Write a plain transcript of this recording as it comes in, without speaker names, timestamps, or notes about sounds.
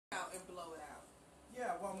and blow it out.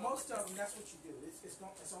 Yeah, well, most of them, that's what you do. It's on.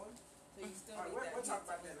 So you still All right, need that we'll talk heat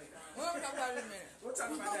about to that move later. it. We'll talk about it in a minute. We'll talk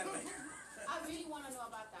about that later. I really want to know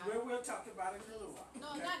about that. We'll talk about it in a little while. No,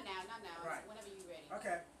 okay? not now, not now. Right. Whenever you're ready.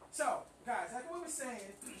 Okay, so, guys, like we were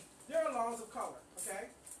saying, there are laws of color, okay?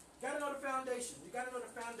 You got to know the foundation. You got to know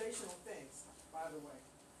the foundational things, by the way.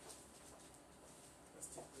 Let's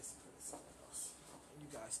take this and put it somewhere else. And you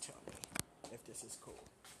guys tell me if this is cool,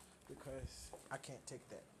 because I can't take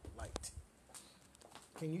that light.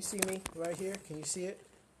 Can you see me right here? Can you see it?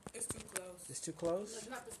 It's too close. It's too close? No,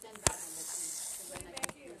 you have to stand back on this one.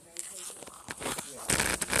 Back here. Yeah.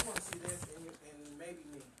 You want to see this and maybe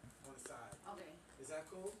me on the side. Okay. Is that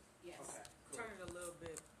cool? Yes. Okay, cool. Turn it a little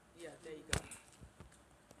bit. Yeah, there you go.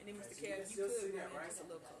 And then, Mr. Okay, so Kev, you can you still could see bring that, it right? just a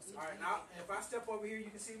little closer. All right, now, if I step over here,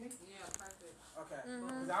 you can see me? Yeah, perfect. Okay.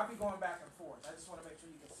 Because I'll be going back and forth. I just want to make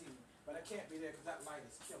sure you can see me. But I can't be there because that light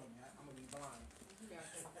is killing me. I'm going to be blind. Yeah.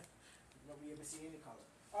 You won't be able to see any color.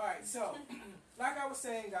 All right, so, like I was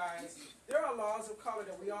saying, guys, there are laws of color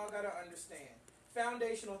that we all got to understand.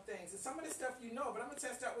 Foundational things. And some of this stuff you know, but I'm going to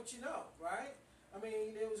test out what you know, right? I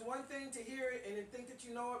mean, it was one thing to hear it and then think that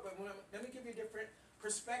you know it, but let me give you a different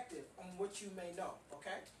perspective on what you may know,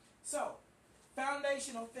 okay? So,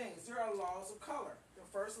 foundational things. There are laws of color. The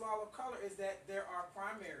first law of color is that there are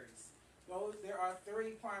primaries. There are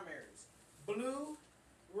 3 primaries. Blue,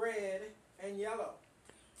 red, and yellow.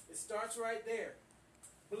 It starts right there.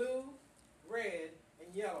 Blue, red,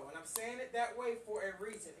 and yellow. And I'm saying it that way for a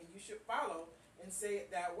reason, and you should follow and say it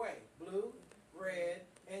that way. Blue, red,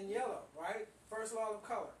 and yellow, right? First law of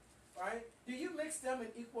color, right? Do you mix them in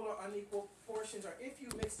equal or unequal portions? Or if you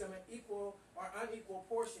mix them in equal or unequal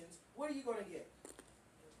portions, what are you going to get?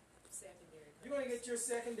 Secondary. You're going to get your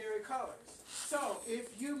secondary colors. So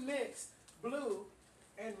if you mix blue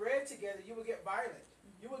and red together, you will get violet.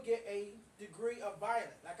 You will get a degree of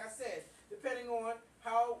violet. Like I said, depending on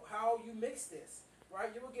how you mix this, right,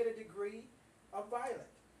 you will get a degree of violet.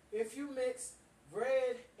 If you mix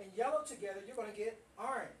red and yellow together, you're going to get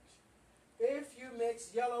orange. If you mix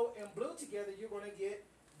yellow and blue together, you're going to get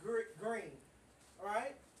green. All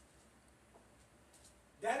right?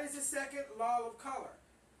 That is the second law of color.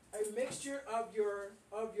 A mixture of your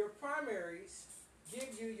primaries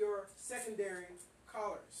give you your secondary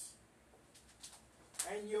colors.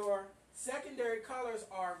 And your secondary colors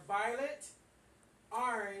are violet,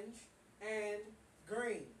 orange, and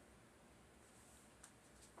green.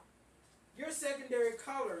 Your secondary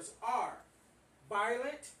colors are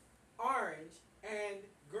violet, orange, and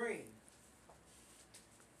green.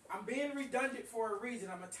 I'm being redundant for a reason.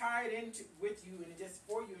 I'm going to tie it in with you in just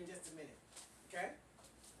a minute. Okay?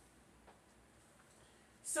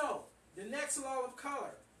 So, the next law of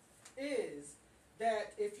color is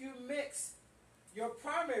that if you mix your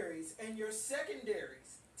primaries and your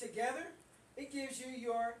secondaries together, it gives you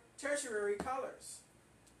your tertiary colors.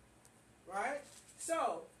 Right?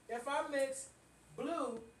 So, if I mix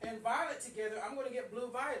blue and violet together, I'm going to get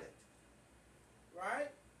blue-violet.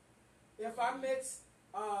 Right? If I mix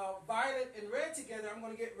violet and red together, I'm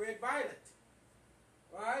going to get red-violet.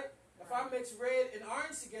 Right? If I mix red and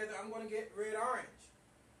orange together, I'm going to get red-orange.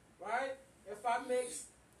 Right? If I mix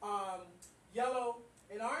yellow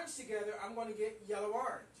and orange together, I'm going to get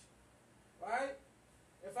yellow-orange. Right?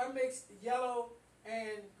 If I mix yellow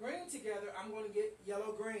and green together, I'm going to get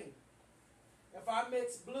yellow-green. If I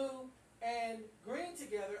mix blue and green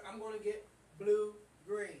together, I'm going to get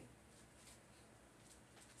blue-green.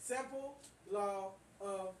 Simple law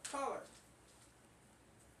of color.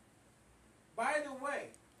 By the way,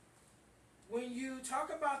 when you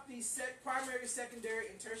talk about these primary, secondary,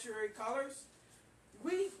 and tertiary colors,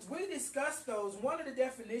 we discussed those. One of the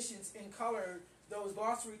definitions in color, those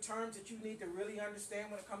glossary terms that you need to really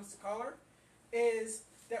understand when it comes to color, is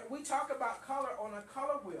that we talk about color on a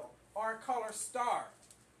color wheel or a color star,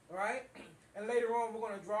 right? And later on, we're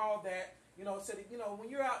going to draw that, so that, when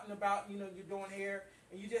you're out and about, you're doing hair,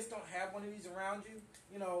 and you just don't have one of these around you,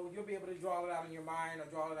 you'll be able to draw it out in your mind or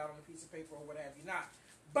draw it out on a piece of paper or what have you not.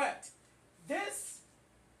 But this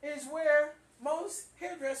is where most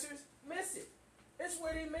hairdressers miss it. It's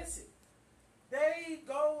where they miss it. They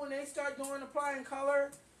go and they start applying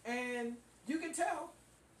color, and you can tell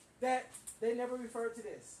that they never referred to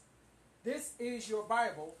this. This is your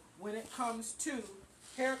Bible when it comes to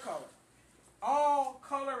hair color. All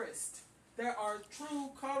colorists that are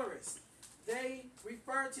true colorists, they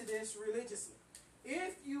refer to this religiously.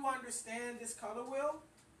 If you understand this color wheel,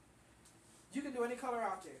 you can do any color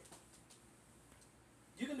out there.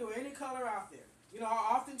 You can do any color out there.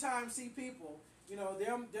 I oftentimes see people,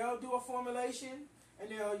 they'll do a formulation and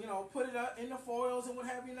they'll, put it up in the foils and what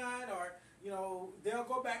have you not, or they'll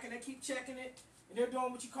go back and they keep checking it, and they're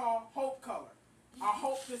doing what you call hope color. I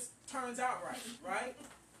hope this turns out right, right?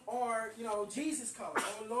 Or, Jesus color.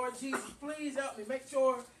 Oh, Lord Jesus, please help me. Make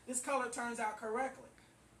sure this color turns out correctly.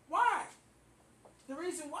 Why? The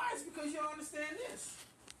reason why is because you don't understand this,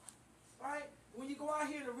 right? When you go out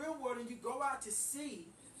here in the real world and you go out to see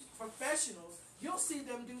professionals, you'll see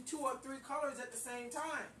them do 2 or 3 colors at the same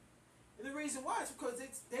time. And the reason why is because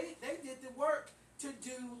they did the work to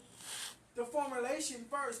do the formulation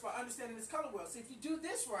first by understanding this color wheel. So if you do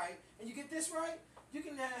this right and you get this right, you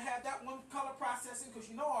can have that one color processing because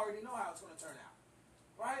already know how it's going to turn out,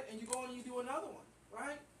 right? And you go and you do another one,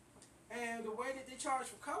 right? And the way that they charge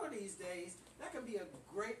for color these days, that can be a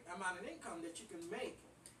great amount of income that you can make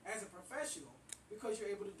as a professional because you're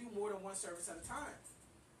able to do more than one service at a time,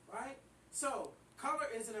 right? So color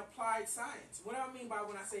is an applied science. What do I mean by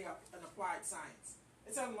when I say an applied science?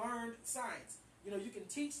 It's a learned science. You can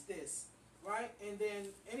teach this, right? And then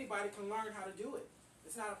anybody can learn how to do it.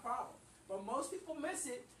 It's not a problem. But most people miss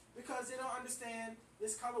it because they don't understand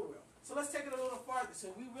this color wheel. So let's take it a little farther. So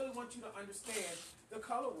we really want you to understand the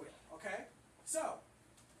color wheel, okay? So,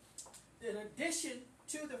 in addition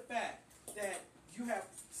to the fact that you have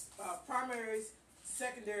primaries,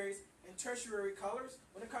 secondaries, and tertiary colors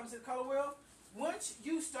when it comes to the color wheel, once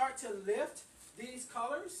you start to lift these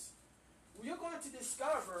colors, you're going to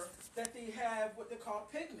discover that they have what they call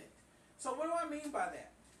pigment. So what do I mean by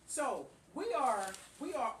that? So we are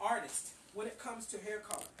artists when it comes to hair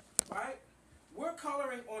color, right? We're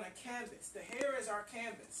coloring on a canvas. The hair is our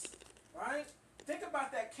canvas, right? Think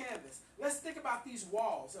about that canvas. Let's think about these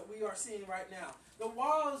walls that we are seeing right now. The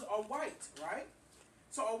walls are white, right?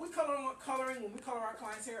 So are we coloring when we color our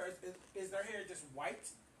clients' hair? Is their hair just white?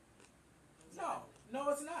 No,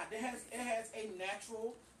 it's not. It has a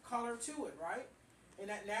natural color to it, right? And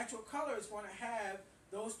that natural color is going to have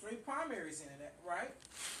those 3 primaries in it, right?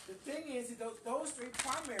 The thing is, those 3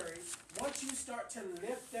 primaries, once you start to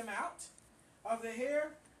lift them out of the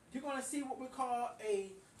hair, you're going to see what we call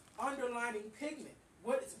a underlining pigment.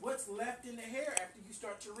 What's left in the hair after you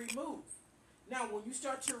start to remove. Now, when you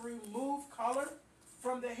start to remove color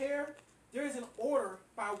from the hair, there is an order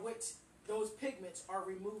by which those pigments are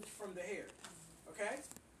removed from the hair. Okay?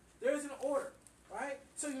 There is an order, right?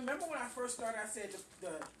 So you remember when I first started, I said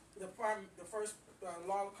the first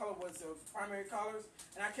law of color was the primary colors,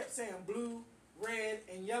 and I kept saying blue, red,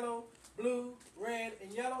 and yellow, blue, red,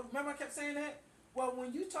 and yellow. Remember I kept saying that? Well,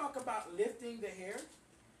 when you talk about lifting the hair,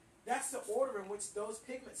 that's the order in which those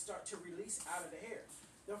pigments start to release out of the hair.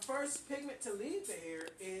 The first pigment to leave the hair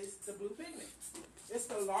is the blue pigment. It's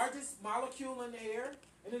the largest molecule in the hair,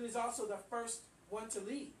 and it is also the first one to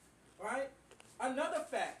leave, right? Another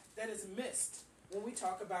fact that is missed when we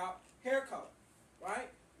talk about hair color, right?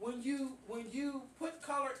 When you put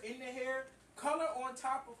color in the hair, color on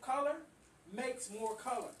top of color makes more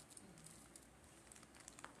color.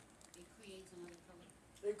 It creates another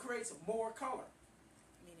color. It creates more color.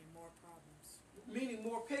 Meaning more problems. Meaning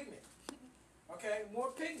more pigment. Okay, more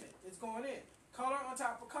pigment is going in. Color on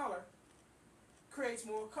top of color creates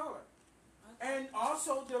more color. And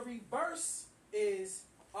also the reverse is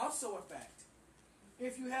also a fact.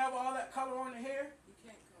 If you have all that color on the hair, You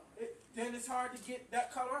can't color. then it's hard to get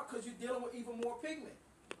that color out because you're dealing with even more pigment,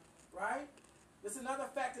 right? There's another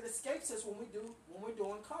fact that escapes us when we're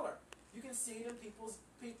doing color. You can see that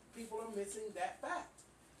people are missing that fact.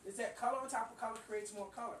 Is that color on top of color creates more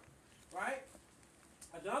color, right?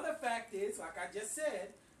 Another fact is, like I just said,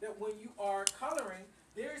 that when you are coloring,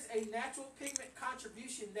 there is a natural pigment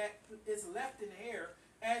contribution that is left in the hair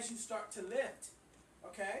as you start to lift,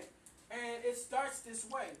 okay? And it starts this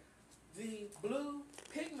way. The blue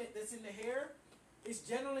pigment that's in the hair is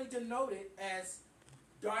generally denoted as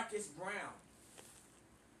darkest brown.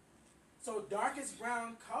 So darkest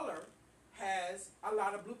brown color has a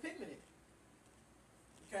lot of blue pigment in it,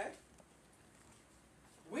 okay?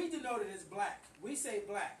 We denote it as black. We say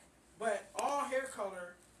black. But all hair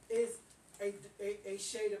color is a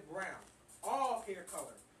shade of brown. All hair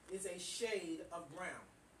color is a shade of brown,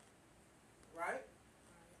 right?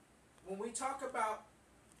 When we talk about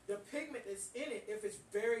the pigment that's in it, if it's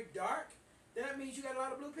very dark, then that means you got a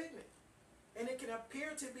lot of blue pigment. And it can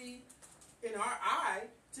appear to be, in our eye,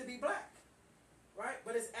 to be black, right?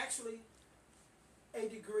 But it's actually a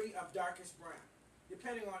degree of darkest brown,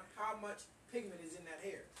 depending on how much pigment is in that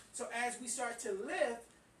hair. So as we start to lift,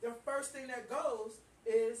 the first thing that goes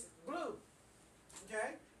is blue,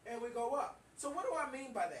 okay? And we go up. So what do I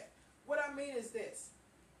mean by that? What I mean is this.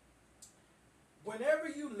 Whenever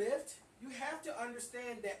you lift, you have to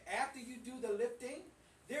understand that after you do the lifting,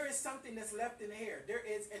 there is something that's left in the hair. There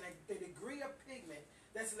is a degree of pigment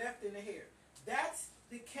that's left in the hair. That's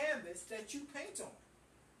the canvas that you paint on.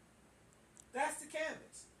 That's the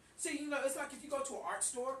canvas. See, you know, it's like if you go to an art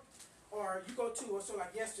store, or you go to, so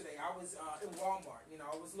like yesterday, I was in Walmart. You know,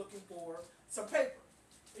 I was looking for some paper.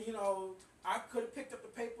 You know, I could have picked up the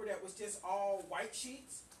paper that was just all white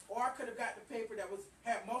sheets, or I could have got the paper that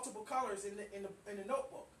had multiple colors in the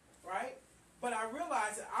notebook, right? But I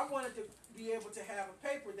realized that I wanted to be able to have a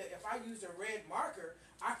paper that if I used a red marker,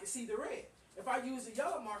 I could see the red. If I used a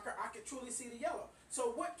yellow marker, I could truly see the yellow.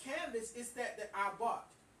 So what canvas is that I bought?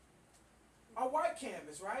 A white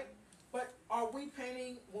canvas, right? But are we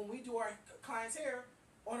painting, when we do our client's hair,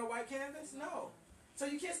 on a white canvas? No. So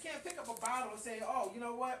you just can't pick up a bottle and say, oh, you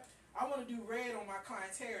know what? I want to do red on my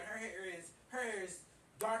client's hair, and her hair is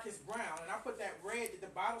darkest brown, and I put that red that the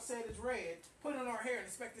bottle said is red, put it on her hair and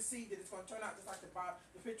expect to see that it's going to turn out just like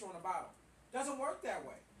the picture on the bottle. Doesn't work that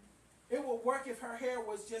way. It will work if her hair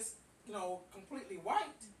was just, you know, completely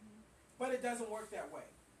white, but it doesn't work that way,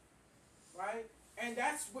 right? And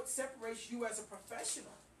that's what separates you as a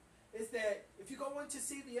professional, is that if you go into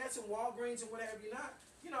CVS and Walgreens and whatever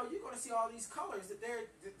you're going to see all these colors that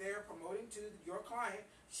they're promoting to your client.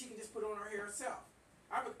 She can just put on her hair herself.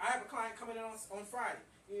 I have a client coming in on Friday.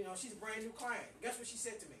 You know, she's a brand new client. Guess what she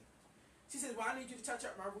said to me? She says, well, I need you to touch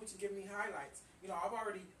up my roots and give me highlights. You know, I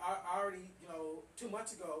already, you know, 2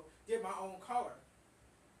 months ago did my own color.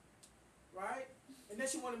 Right? And then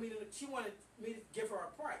she wanted me to give her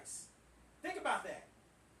a price. Think about that.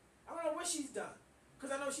 I don't know what she's done.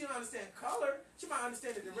 Because I know she don't understand color. She might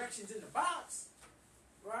understand the directions in the box.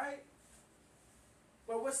 Right?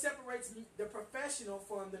 But what separates the professional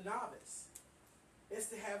from the novice is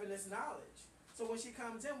to having this knowledge. So when she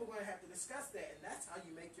comes in, we're going to have to discuss that. And that's how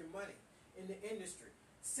you make your money in the industry.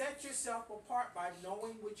 Set yourself apart by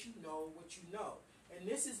knowing what you know, And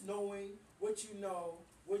this is knowing what you know,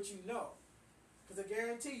 Because I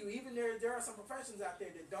guarantee you, even there are some professions out there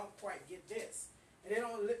that don't quite get this. And they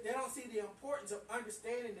don't see the importance of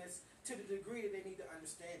understanding this to the degree that they need to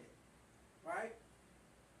understand it. Right?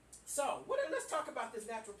 So, let's talk about this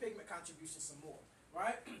natural pigment contribution some more.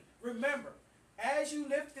 Right? Remember, as you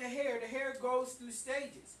lift the hair goes through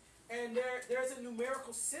stages. And there's a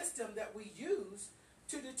numerical system that we use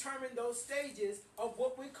to determine those stages of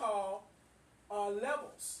what we call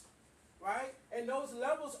levels. Right? And those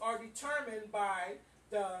levels are determined by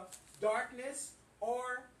the darkness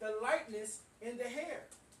or the lightness in the hair.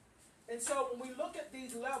 And so when we look at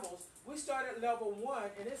these levels, we start at level 1,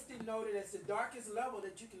 and it's denoted as the darkest level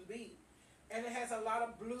that you can be. And it has a lot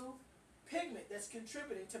of blue pigment that's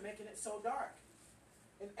contributing to making it so dark.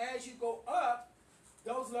 And as you go up,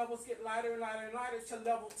 those levels get lighter and lighter and lighter to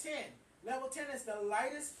level 10. Level 10 is the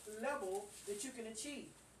lightest level that you can achieve.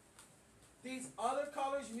 These other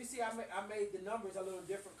colors, you see I made the numbers a little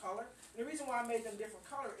different color. And the reason why I made them different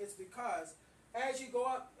color is because as you go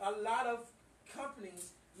up, a lot of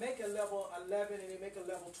companies make a level 11 and they make a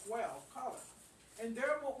level 12 color. And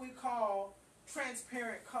they're what we call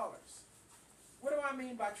transparent colors. What do I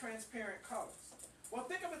mean by transparent colors? Well,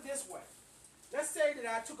 think of it this way. Let's say that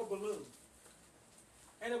I took a balloon,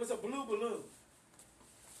 and it was a blue balloon.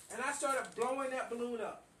 And I started blowing that balloon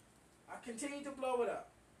up. I continued to blow it up.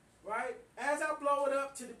 Right? As I blow it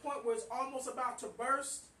up to the point where it's almost about to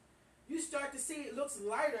burst, you start to see it looks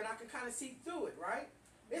lighter, and I can kind of see through it, right?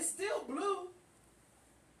 It's still blue,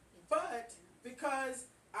 but because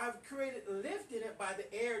I've created lift in it by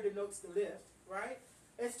the air denotes the lift, right?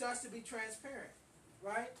 It starts to be transparent,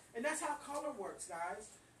 right? And that's how color works, guys.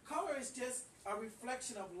 Color is just a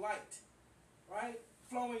reflection of light, right?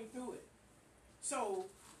 Flowing through it. So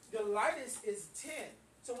the lightest is 10.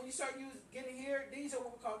 So when you start getting here, these are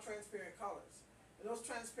what we call transparent colors. And those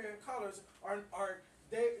transparent colors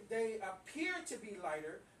they appear to be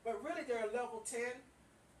lighter, but really they're a level 10,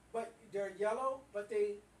 but they're yellow, but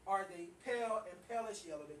they are the pale and palish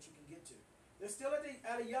yellow that you can get to. They're still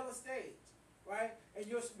at a yellow stage, right? And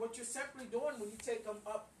what you're simply doing when you take them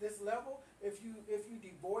up this level, if you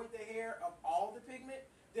devoid the hair of all the pigment,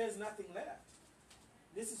 there's nothing left.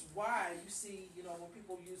 This is why you see, when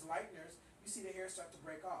people use lighteners, you see the hair start to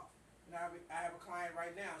break off. And I have a client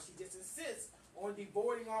right now. She just insists on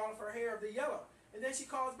devoiding all of her hair of the yellow. And then she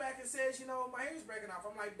calls back and says, my hair's breaking off.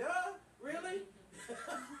 I'm like, duh, really?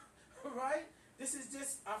 Right? This is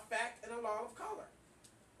just a fact and a law of color.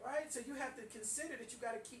 Right? So you have to consider that you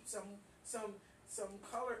got to keep some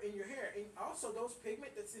color in your hair. And also those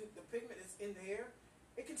pigment that's in the hair,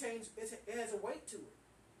 it has a weight to it.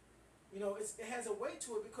 It has a weight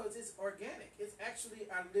to it because it's organic. It's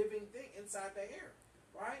actually a living thing inside the hair,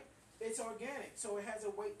 right? It's organic, so it has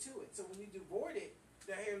a weight to it. So when you devoid it,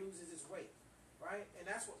 the hair loses its weight, right? And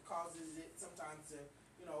that's what causes it sometimes to,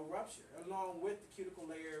 rupture, along with the cuticle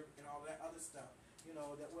layer and all that other stuff,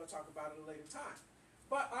 that we'll talk about at a later time.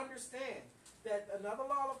 But understand that another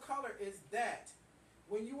law of color is that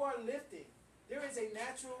when you are lifting, there is a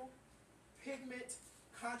natural pigment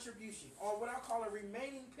contribution, or what I call a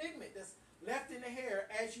remaining pigment that's left in the hair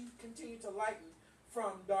as you continue to lighten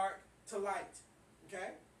from dark to light.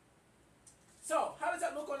 Okay? So, how does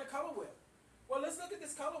that look on the color wheel? Well, let's look at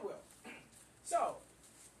this color wheel. So,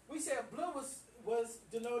 we said blue was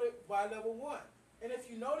denoted by level 1. And if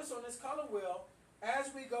you notice on this color wheel,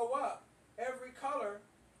 as we go up, every color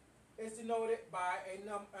is denoted by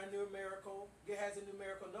a numerical, it has a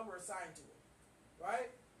numerical number assigned to it.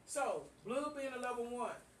 Right? So, blue being a level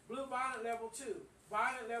 1, blue violet level 2,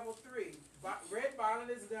 violet level 3, red violet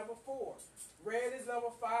is level 4, red is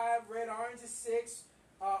level 5, red orange is 6,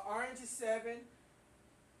 orange is 7,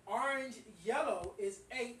 orange yellow is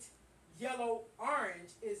 8, yellow orange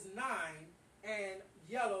is 9, and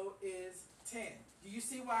yellow is 10. Do you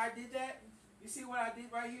see why I did that? You see what I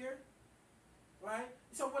did right here? Right?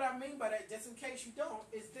 So what I mean by that, just in case you don't,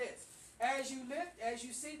 is this. As you lift, as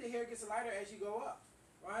you see, the hair gets lighter as you go up.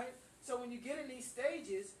 Right? So when you get in these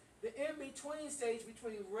stages, the in-between stage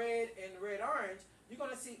between red and red-orange, you're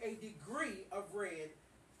going to see a degree of red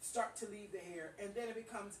start to leave the hair, and then it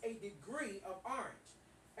becomes a degree of orange.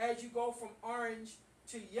 As you go from orange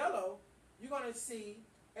to yellow, you're going to see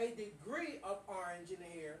a degree of orange in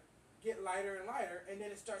the hair get lighter and lighter, and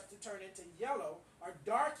then it starts to turn into yellow or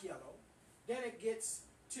dark yellow. Then it gets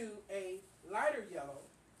to a lighter yellow,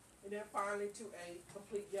 and then finally to a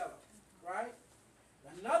complete yellow. Right?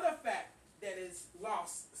 Another fact that is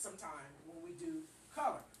lost sometime when we do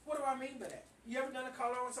color. What do I mean by that? You ever done a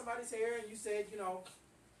color on somebody's hair and you said,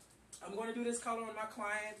 I'm going to do this color on my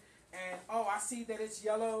client, and I see that it's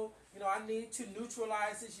yellow. I need to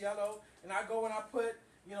neutralize this yellow, and I go and I put,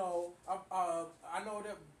 I know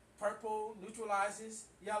that purple neutralizes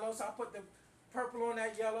yellow, so I put the purple on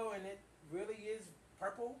that yellow, and it really is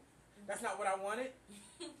purple. That's not what I wanted,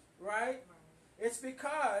 right? It's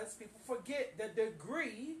because people forget the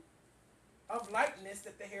degree of lightness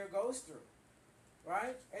that the hair goes through,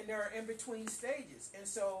 right? And there are in-between stages. And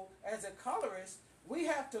so, as a colorist, we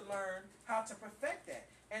have to learn how to perfect that.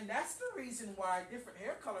 And that's the reason why different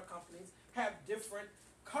hair color companies have different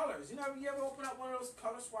colors. You ever open up one of those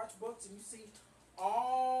color swatch books and you see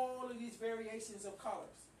all of these variations of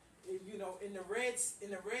colors? In the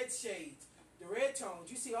red shades, the red tones,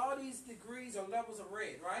 you see all these degrees or levels of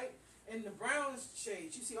red, right? In the brown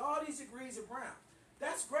shades, you see all these degrees of brown.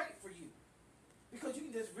 That's great for you, because you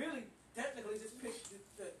can just really technically just pick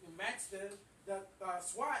match the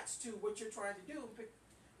swatch to what you're trying to do. Pick,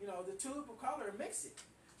 the tube of color and mix it.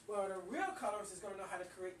 Well, the real colorist is going to know how to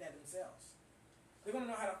create that themselves. They're going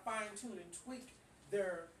to know how to fine tune and tweak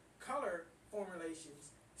their color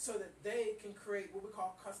formulations so that they can create what we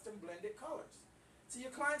call custom blended colors. So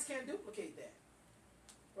your clients can't duplicate that,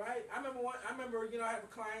 right? I remember I have a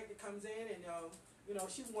client that comes in and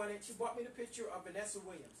she bought me the picture of Vanessa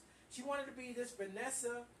Williams. She wanted to be this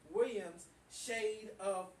Vanessa Williams shade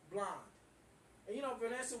of blonde. And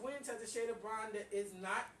Vanessa Williams has a shade of blonde that is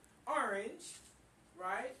not orange,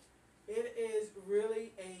 right? It is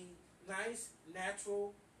really a nice,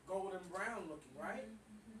 natural, golden brown looking, right?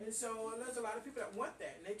 Mm-hmm. And so there's a lot of people that want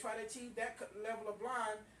that, and they try to achieve that level of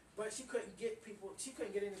blonde, but she couldn't get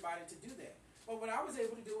anybody to do that. But what I was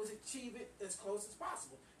able to do was achieve it as close as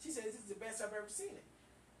possible. She says, this is the best I've ever seen it.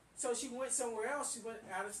 So she went somewhere else. She went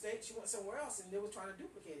out of state. She went somewhere else, and they were trying to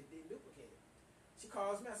duplicate it. Didn't duplicate it. She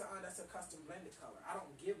calls me. I said, that's a custom blended color. I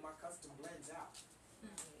don't give my custom blends out.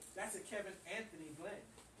 That's a Kevin Anthony blend,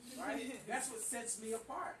 right? That's what sets me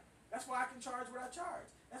apart. That's why I can charge what I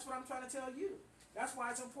charge. That's what I'm trying to tell you. That's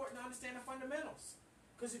why it's important to understand the fundamentals.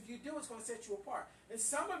 Because if you do, it's going to set you apart. And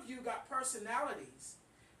some of you got personalities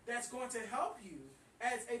that's going to help you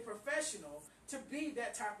as a professional to be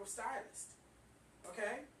that type of stylist.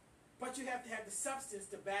 Okay? But you have to have the substance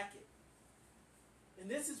to back it. And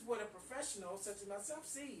this is what a professional such as myself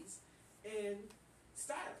sees in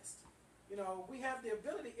stylists. We have the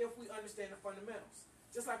ability if we understand the fundamentals.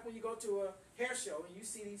 Just like when you go to a hair show and you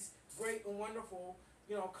see these great and wonderful,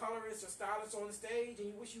 colorists or stylists on the stage and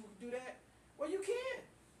you wish you could do that. Well, you can.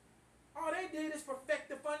 All they did is perfect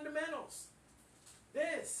the fundamentals.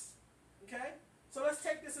 This. Okay? So let's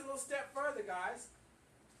take this a little step further, guys.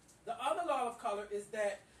 The other law of color is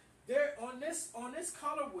that there on this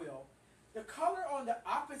color wheel, the color on the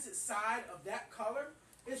opposite side of that color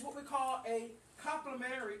is what we call a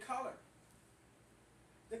complementary color.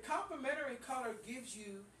 The complementary color gives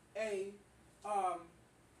you a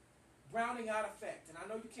browning out effect. And I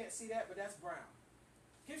know you can't see that, but that's brown.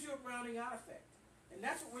 Gives you a browning out effect. And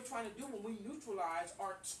that's what we're trying to do when we neutralize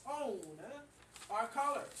our tone, our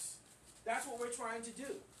colors. That's what we're trying to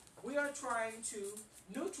do. We are trying to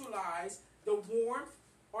neutralize the warmth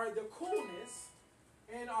or the coolness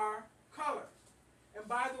in our color. And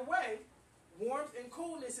by the way, warmth and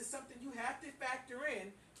coolness is something you have to factor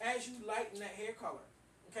in as you lighten that hair color.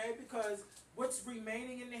 Okay? Because what's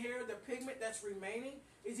remaining in the hair, the pigment that's remaining,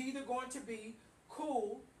 is either going to be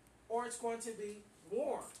cool or it's going to be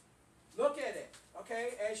warm. Look at it.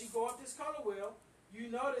 Okay? As you go up this color wheel, you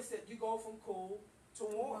notice that you go from cool to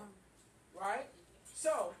warm. Right?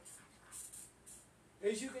 So,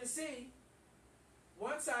 as you can see,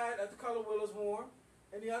 one side of the color wheel is warm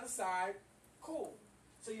and the other side cool.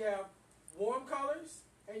 So you have warm colors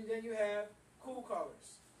and then you have cool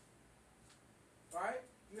colors. Right?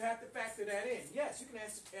 You have to factor that in. Yes, you can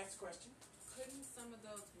ask the question. Couldn't some of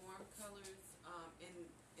those warm colors,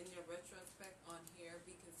 in your retrospect on hair,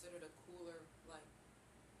 be considered a cooler, like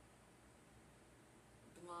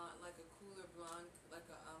blonde, like a cooler blonde, like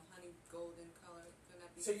a honey golden color? Couldn't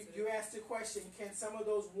that be So considered? you asked the question, can some of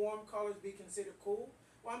those warm colors be considered cool?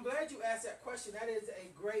 Well, I'm glad you asked that question. That is a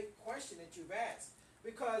great question that you've asked.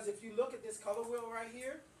 Because if you look at this color wheel right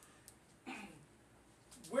here,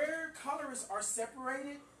 where colors are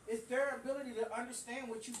separated is their ability to understand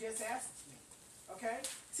what you just asked me. Okay?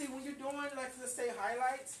 See, when you're doing, like, let's say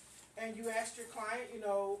highlights, and you ask your client,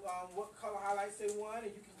 what color highlights they want,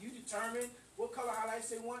 and you determine what color highlights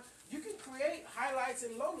they want, you can create highlights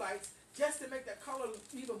and lowlights just to make that color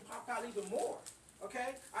even pop out even more.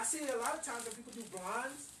 Okay? I see a lot of times when people do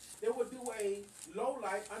blondes, they will do a low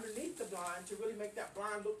light underneath the blonde to really make that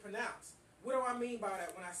blonde look pronounced. What do I mean by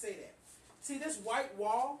that when I say that? See, this white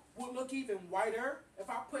wall will look even whiter if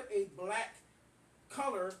I put a black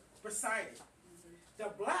color beside it. The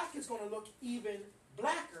black is going to look even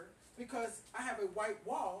blacker because I have a white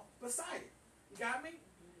wall beside it. You got me?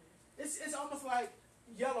 It's almost like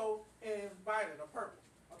yellow and violet or purple,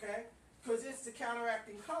 okay? Because it's the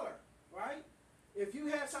counteracting color, right? If you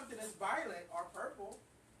have something that's violet or purple,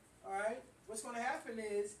 all right, what's going to happen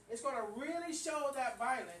is it's going to really show that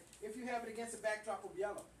violet if you have it against a backdrop of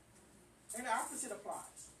yellow. And the opposite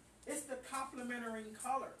applies. It's the complementary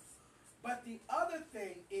color. But the other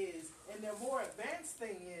thing is, and the more advanced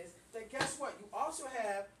thing is, that guess what? You also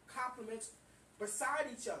have complements beside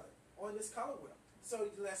each other on this color wheel. So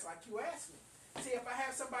that's like you asked me. See, if I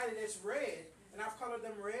have somebody that's red, and I've colored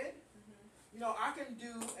them red, I can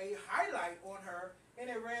do a highlight on her in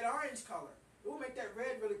a red-orange color. It will make that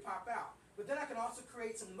red really pop out. But then I can also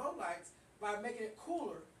create some lowlights by making it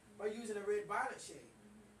cooler by using a red-violet shade.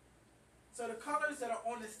 So the colors that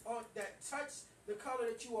are that touch the color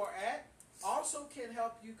that you are at also can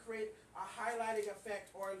help you create a highlighting effect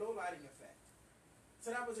or a lowlighting effect. So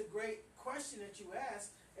that was a great question that you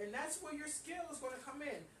asked, and that's where your skill is going to come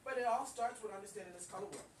in. But it all starts with understanding this color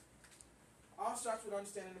wheel. All starts with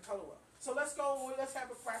understanding the color wheel. So let's have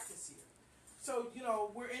a practice here. So,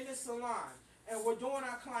 we're in the salon, and we're doing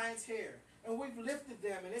our client's hair, and we've lifted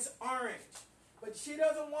them, and it's orange. But she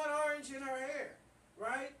doesn't want orange in her hair,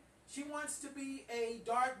 right? She wants to be a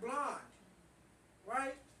dark blonde,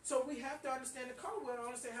 right? So we have to understand the color wheel and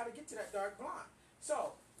understand how to get to that dark blonde.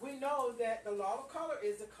 So we know that the law of color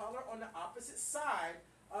is the color on the opposite side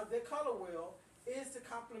of the color wheel is the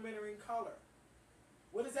complementary color.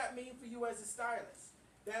 What does that mean for you as a stylist?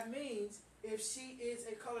 That means if she is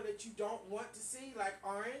a color that you don't want to see, like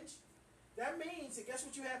orange, that means that guess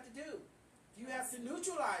what you have to do? You have to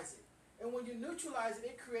neutralize it. And when you neutralize it,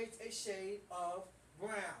 it creates a shade of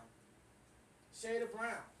brown. Shade of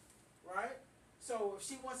brown, right? So if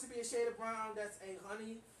she wants to be a shade of brown, that's a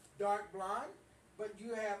honey dark blonde, but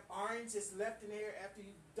you have orange that's left in the hair after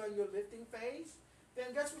you've done your lifting phase,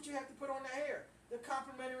 then guess what you have to put on the hair? The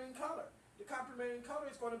complementary color. The complementary color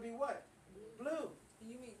is going to be what? Blue.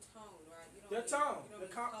 You mean tone, right? You don't The mean, tone. You don't The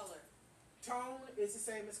mean color. Tone is the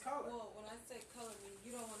same as color. Well, when I say color, I mean you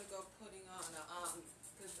don't want to go putting on a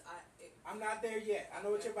because I'm not there yet. I know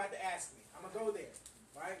what you're about to ask me. I'm going to go there,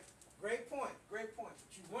 right? Great point. Great point. But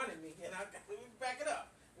you wanted me, and let me back it up.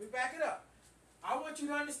 Let me back it up. I want you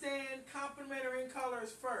to understand complementary colors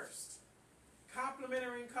first.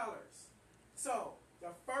 Complementary colors. So, the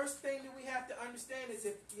first thing that we have to understand is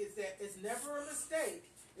that it's never a mistake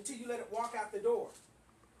until you let it walk out the door.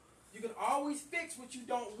 You can always fix what you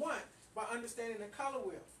don't want by understanding the color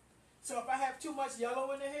wheel. So if I have too much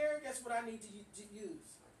yellow in the hair, guess what I need to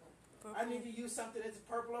use? Purple. I need to use something that's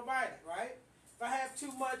purple or violet, right? If I have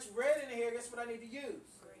too much red in the hair, guess what I need to use?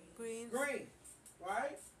 Green. Green,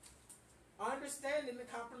 right? Understanding the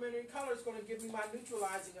complementary color is going to give me my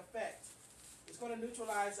neutralizing effect. It's going to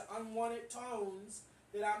neutralize the unwanted tones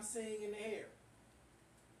that I'm seeing in the hair.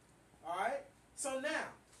 Alright? So now,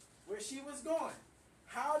 where she was going,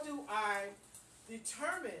 how do I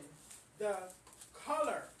determine the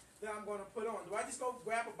color that I'm going to put on? Do I just go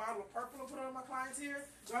grab a bottle of purple and put it on my client's hair?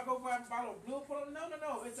 Do I go grab a bottle of blue and put it on? No, no,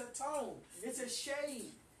 no. It's a tone. It's a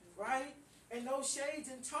shade, right? And those shades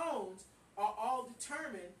and tones are all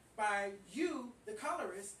determined by you, the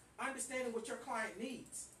colorist, understanding what your client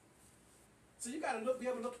needs. So you got to be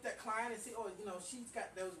able to look at that client and see, oh, you know, she's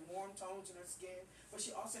got those warm tones in her skin, but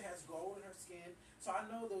she also has gold in her skin. So I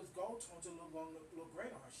know those gold tones are going to look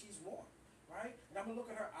great on her. She's warm, right? And I'm going to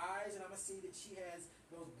look at her eyes, and I'm going to see that she has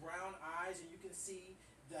those brown eyes, and you can see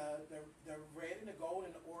the red and the gold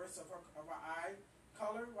and the iris of her eye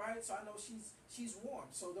color, right? So I know she's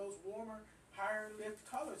warm. So those warmer, higher lift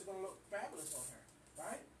colors are going to look fabulous on her,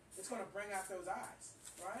 right? It's going to bring out those eyes,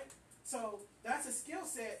 right? So that's a skill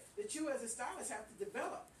set that you as a stylist have to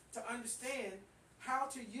develop to understand how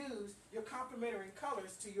to use your complementary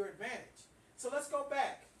colors to your advantage. So let's go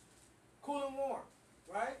back. Cool and warm,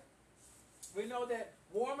 right? We know that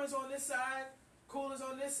warm is on this side, cool is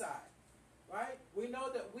on this side, right? We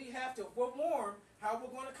know that we have to, for warm, how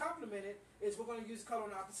we're going to complement it is we're going to use color on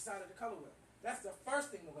the opposite side of the color wheel. That's the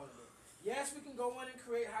first thing we're going to do. Yes, we can go in and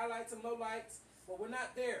create highlights and lowlights, but we're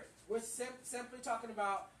not there. We're simply talking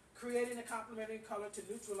about creating a complementary color to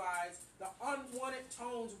neutralize the unwanted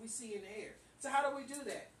tones we see in the hair. So how do we do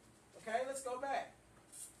that? Okay, let's go back.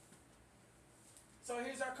 So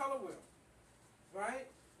here's our color wheel, right?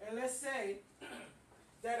 And let's say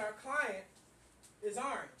that our client is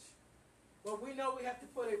orange, but we know we have to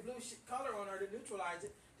put a blue color on her to neutralize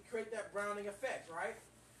it to create that browning effect, right?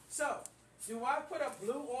 So, do I put a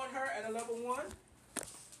blue on her at a level 1?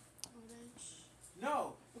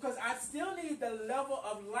 No, because I still need the level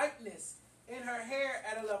of lightness in her hair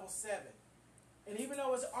at a level 7. And even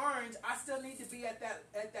though it's orange, I still need to be at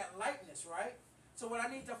that lightness, right? So what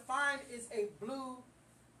I need to find is a blue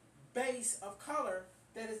base of color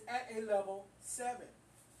that is at a level 7.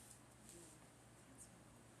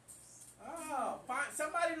 Oh, fine.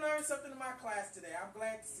 Somebody learned something in my class today. I'm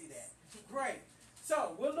glad to see that. Great.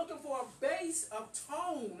 So we're looking for a base of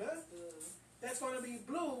tone that's going to be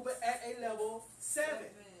blue, but at a level 7.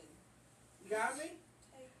 You got me?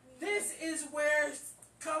 This is where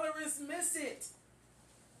colorists miss it.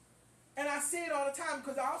 And I see it all the time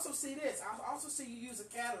because I also see this. I also see you use a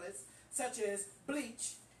catalyst such as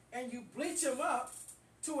bleach, and you bleach them up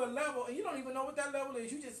to a level, and you don't even know what that level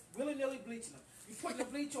is. You just willy-nilly bleaching them. You're putting the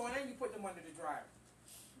bleach on and you're putting them under the dryer.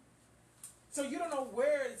 So you don't know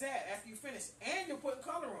where it's at after you finish, and you're putting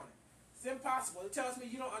color on it. It's impossible. It tells me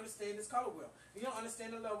you don't understand this color wheel. You don't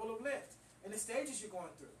understand the level of lift and the stages you're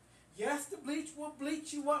going through. Yes, the bleach will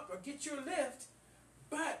bleach you up or get your lift,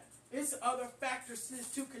 but it's other factors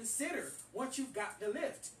to consider once you've got the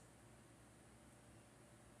lift.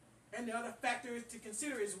 And the other factor to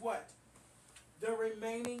consider is what? The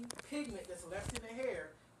remaining pigment that's left in the hair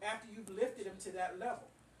after you've lifted them to that level.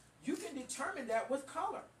 You can determine that with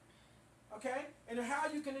color. Okay? And how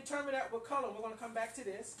you can determine that with color, we're going to come back to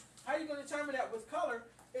this. How you're going to determine that with color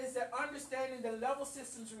is that understanding the level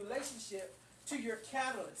system's relationship to your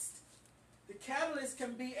catalyst. The catalyst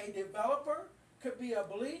can be a developer, could be a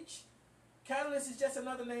bleach. Catalyst is just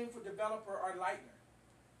another name for developer or lightener.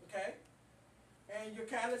 Okay? And your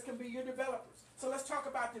catalyst can be your developers. So let's talk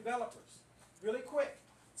about developers really quick,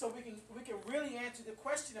 so we can really answer the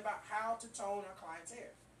question about how to tone our client's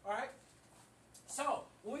hair. All right? So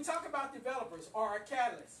when we talk about developers or our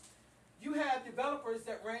catalysts, you have developers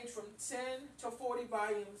that range from 10 to 40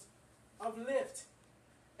 volumes of lift.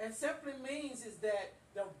 And simply means is that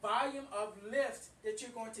the volume of lift that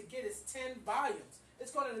you're going to get is 10 volumes.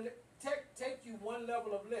 It's going to take you one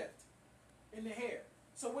level of lift in the hair.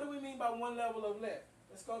 So what do we mean by one level of lift?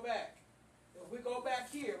 Let's go back. If we go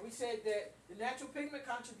back here, we said that the natural pigment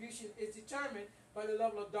contribution is determined by the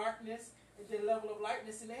level of darkness and the level of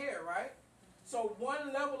lightness in the hair, right? So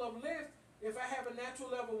one level of lift, if I have a natural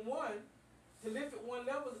level 1, to lift at one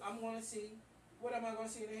level, I'm going to see, what am I going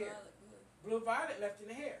to see in the hair? Blue-violet left in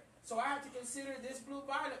the hair. So I have to consider this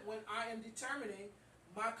blue-violet when I am determining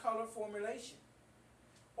my color formulation.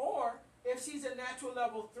 Or, if she's a natural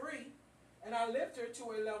level 3, and I lift her to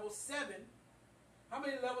a level 7, how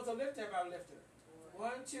many levels of lift have I lifted her?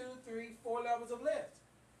 1, 2, 3, 4 levels of lift.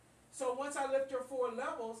 So once I lift her 4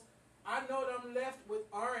 levels, I know that I'm left with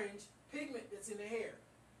orange pigment that's in the hair.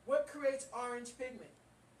 What creates orange pigment?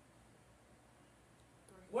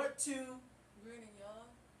 What two? Green and yellow.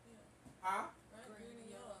 Yeah. Huh? Right? Green and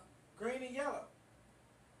yellow. Green and yellow.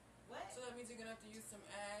 What? So that means you're gonna have to use some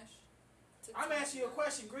ash. I'm asking you a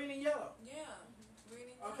question. Green and yellow. Yeah. Green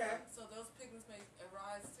and yellow. Okay. So those pigments may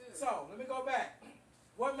arise too. So let me go back.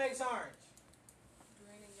 What makes orange?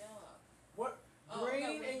 Green and yellow. What? Oh, Green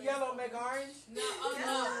okay, and what yellow makes make orange? No, oh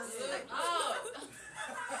no. Blue. Oh.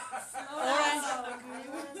 Orange. I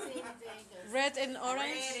didn't want to say anything. 'Cause Red and orange.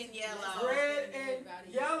 Red and yellow. Red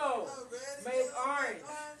and yellow Oh, red and make yellow orange.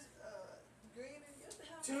 Green and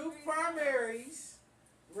yellow. Two primaries,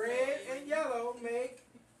 red and yellow, make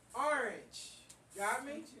orange. Got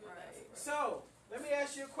me? Right. So, let me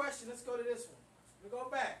ask you a question. Let's go to this one. We go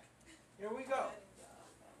back. Here we go.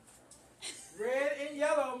 Red and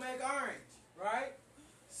yellow make orange, right?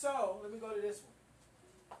 So, let me go to this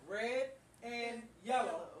one. Red and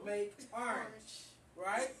yellow make orange,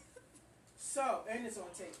 right? So, and it's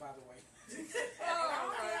on tape, by the way.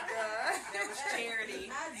 Oh my God. That was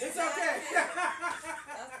charity. It's okay.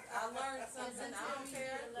 I learned something. I don't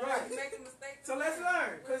care. Right. You make a mistake. So let's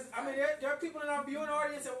learn, because I mean there are people in our viewing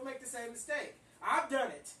audience that will make the same mistake. I've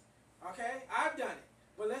done it, okay? I've done it,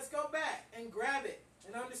 but let's go back and grab it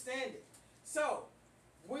and understand it. So,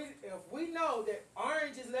 if we know that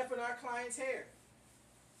orange is left in our client's hair,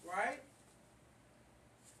 right?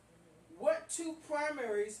 What two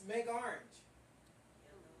primaries make orange?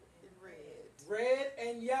 Red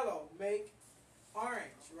and yellow make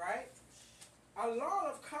orange, right? A law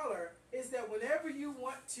of color is that whenever you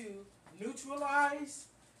want to neutralize,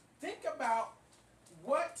 think about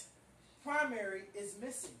what primary is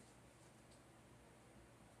missing.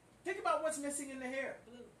 Think about what's missing in the hair.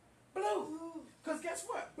 Blue. Because guess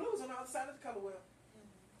what? Blue's on the other side of the color wheel.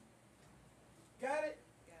 Got it?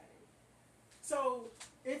 So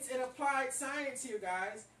it's an applied science here,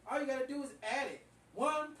 guys. All you got to do is add it.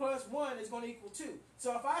 1 plus 1 is going to equal 2.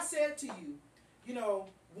 So if I said to you,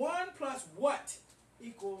 1 plus what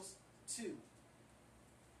equals 2?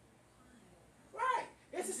 Right.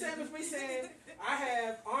 It's the same as me saying I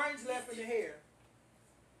have orange left in the hair,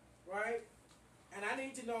 right? And I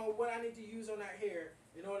need to know what I need to use on that hair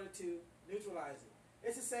in order to neutralize it.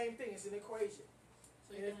 It's the same thing. It's an equation.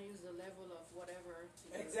 So you're going to use the level of whatever.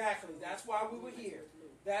 Exactly. That's why we were here.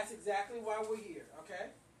 That's exactly why we're here,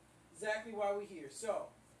 okay? Exactly why we're here. So,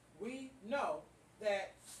 we know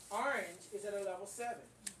that orange is at a level 7,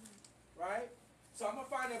 right? So I'm going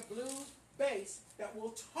to find a blue base that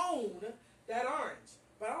will tone that orange.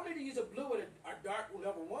 But I don't need to use a blue at a dark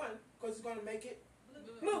level 1 because it's going to make it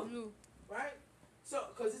blue, right? So,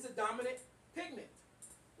 because it's a dominant pigment,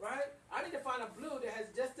 right? I need to find a blue that has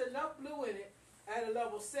just enough blue in it at a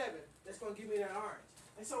level 7 that's going to give me that orange.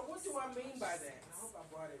 And so what do I mean by that? I hope I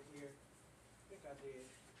brought it here. I think I did.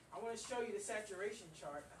 I want to show you the saturation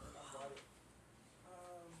chart. I think I brought it.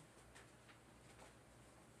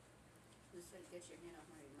 Just get your hand off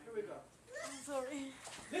my Here we go. I'm sorry.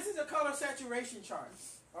 This is a color saturation chart.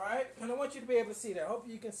 All right? And I want you to be able to see that.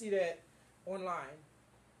 Hopefully you can see that online.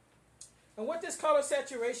 And what this color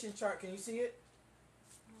saturation chart, can you see it?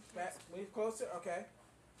 Back, move closer. Okay.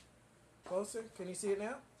 Closer. Can you see it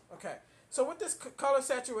now? Okay. So what this color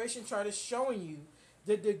saturation chart is showing you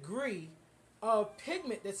the degree of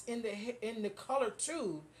pigment that's in the color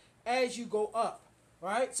tube as you go up,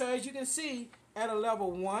 right? So as you can see, at a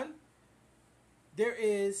level 1, there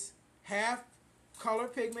is half color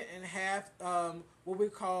pigment and half what we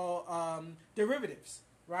call derivatives,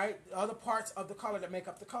 right? The other parts of the color that make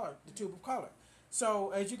up the color, the tube of color.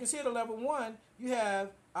 So as you can see at a level 1, you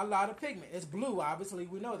have a lot of pigment. It's blue, obviously,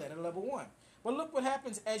 we know that at a level 1. But look what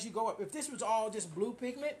happens as you go up. If this was all just blue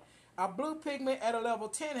pigment, our blue pigment at a level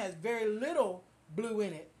 10 has very little blue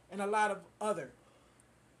in it and a lot of other,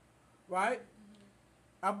 right?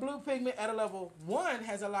 Our blue pigment at a level 1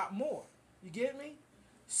 has a lot more. You get me?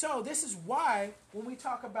 So this is why when we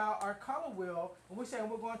talk about our color wheel, when we're saying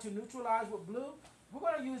we're going to neutralize with blue, we're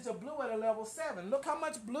going to use the blue at a level 7. Look how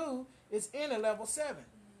much blue is in a level 7.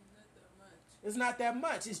 It's not that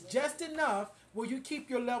much. It's just enough where you keep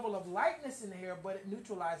your level of lightness in the hair, but it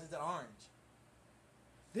neutralizes the orange.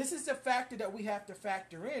 This is the factor that we have to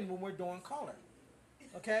factor in when we're doing color.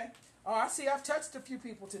 Okay? Oh, I see I've touched a few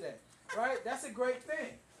people today. Right? That's a great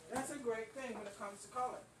thing. That's a great thing when it comes to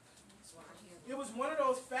color. It was one of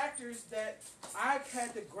those factors that I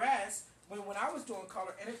had to grasp when I was doing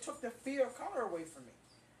color, and it took the fear of color away from me.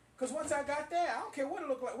 Because once I got there, I don't care what it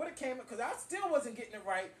looked like, what it came, because I still wasn't getting it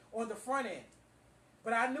right on the front end.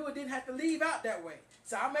 But I knew it didn't have to leave out that way.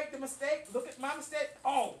 So I make the mistake, look at my mistake,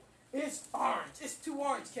 oh, it's orange. It's too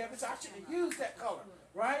orange, Kevin, so I shouldn't have used that color,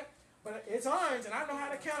 right? But it's orange, and I know how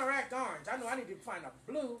to counteract orange. I know I need to find a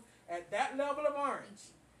blue at that level of orange.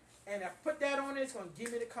 And if I put that on it, it's going to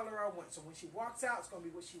give me the color I want. So when she walks out, it's going to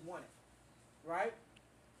be what she wanted, right?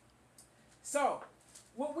 So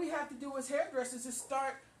what we have to do as hairdressers is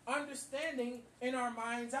start understanding in our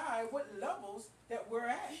mind's eye what levels that we're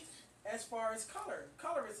at. as far as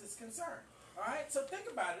colorist is concerned. All right, so think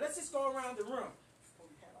about it. Let's just go around the room. Pull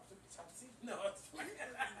your hat off to the top seat. No.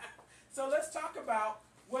 So let's talk about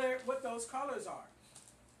what those colors are.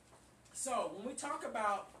 So when we talk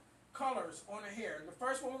about colors on the hair, the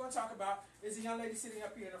first one we're going to talk about is the young lady sitting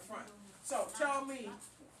up here in the front. So tell me,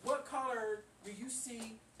 what color do you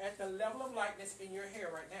see at the level of lightness in your hair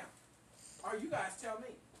right now? Or you guys tell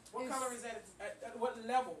me. What color is that? At what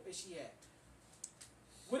level is she at?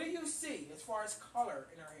 What do you see as far as color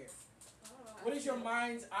in her hair? What is your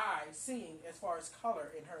mind's eye seeing as far as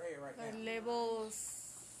color in her hair right now? Levels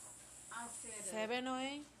I said 7 or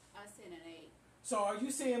 8. I said an 8. So are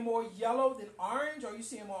you seeing more yellow than orange, or are you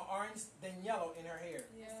seeing more orange than yellow in her hair?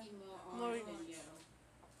 I see more More orange than yellow.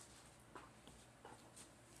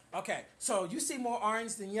 Okay, so you see more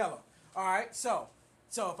orange than yellow. All right, so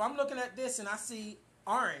if I'm looking at this and I see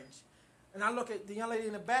orange, and I look at the young lady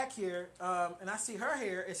in the back here, and I see her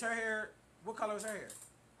hair, what color is her hair?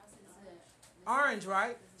 I said Orange,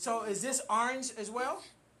 right? So is this orange as well?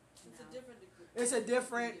 It's a different degree. It's a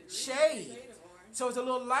different shade. Shade of orange. So it's a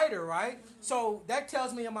little lighter, right? So that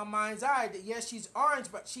tells me in my mind's eye that yes, she's orange,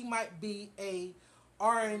 but she might be a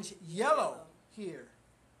orange yellow here,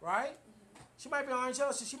 right? She might be orange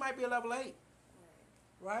yellow, so she might be a level 8,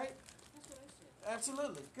 right? that's what I said.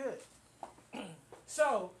 Absolutely, good.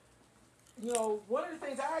 So, you know, one of the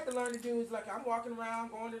things I had to learn to do is like I'm walking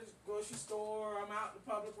around, going to the grocery store, I'm out in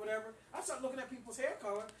the public, whatever. I start looking at people's hair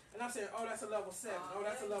color, and I'm saying, oh, that's a level 7. Oh,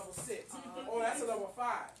 that's a level 6. Oh, that's a level 5.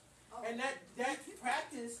 And that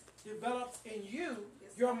practice develops in you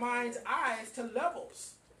your mind's eyes to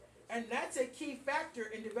levels. And that's a key factor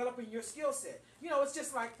in developing your skill set. You know, it's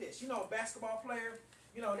just like this. You know, a basketball player,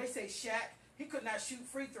 you know, they say Shaq, he could not shoot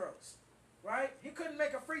free throws, right? He couldn't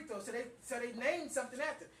make a free throw, so they named something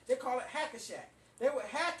after. They call it Hack-a-Shaq. They were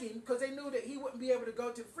hacking because they knew that he wouldn't be able to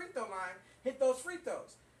go to the free throw line, hit those free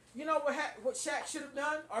throws. You know what Shaq should have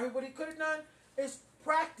done, or what he could have done, is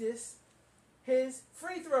practice his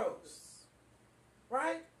free throws,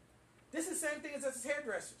 right? This is the same thing as us as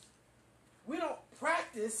hairdressers. We don't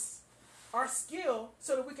practice our skill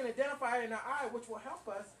so that we can identify it in our eye, which will help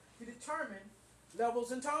us to determine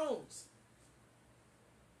levels and tones.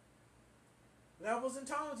 Levels and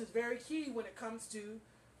tones is very key when it comes to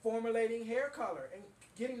formulating hair color and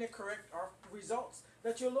getting the correct results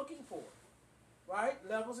that you're looking for, right?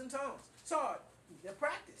 Levels and tones. So, the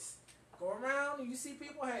practice. Go around and you see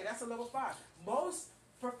people, hey, that's a level 5. Most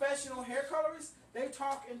professional hair colorists, they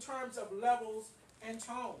talk in terms of levels and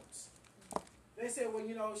tones. They say, well,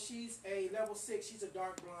 you know, she's a level 6, she's a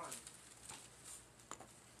dark blonde.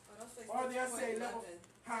 Or they'll say level,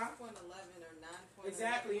 6.11 or 9.11.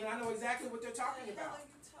 Exactly, and I know exactly what they're talking What the hell about. are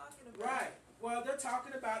you talking about? Right. Well, they're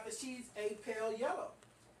talking about that she's a pale yellow.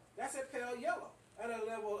 That's a pale yellow at a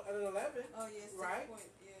level at an 11. Oh yeah, 6 Right? point,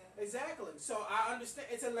 yeah. Exactly. So I understand.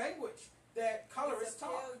 It's a language that colorists It's a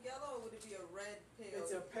talk. pale yellow, or would it be a red pale?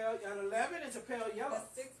 It's a pale at 11. It's a pale yellow.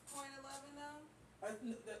 A 6.11 now?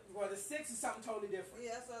 Well, the 6 is something totally different.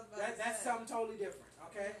 Yeah, that's what I was about to That's say. something totally different.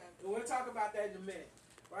 Okay. Yeah. And we'll talk about that in a minute.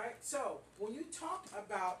 Right. So when you talk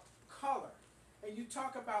about color and you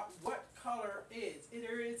talk about what color is,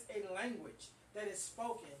 there is a language that is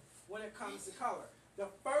spoken when it comes to color. The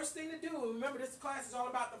first thing to do, remember this class is all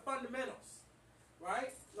about the fundamentals,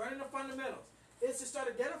 right? Learning the fundamentals. Is to start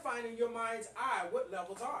identifying in your mind's eye what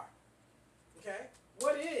levels are. Okay?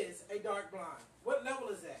 What is a dark blonde? What level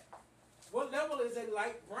is that? What level is a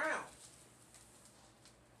light brown?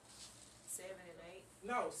 7 and 8.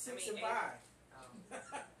 No, 6 and 8. 5.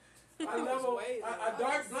 Oh. A level, way a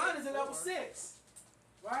dark blonde is a level 6,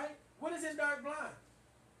 right? What is in dark blonde?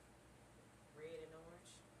 Red and orange.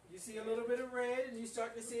 You see a little bit of red, and you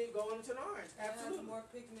start to see it going into an orange. It has Absolutely. more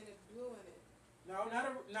pigmented blue in it. No,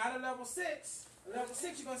 not a level 6. A level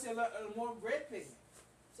 6, you're gonna see a more red pigment.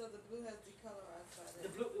 So the blue has decolorized by The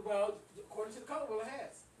that. blue, well, according to the color, well, it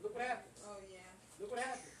has. Look what happens. Oh yeah. Look what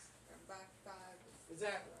happens. Or by 5.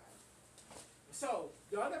 Exactly. So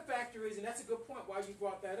the other factor is, and that's a good point why you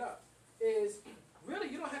brought that up, is really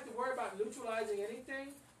you don't have to worry about neutralizing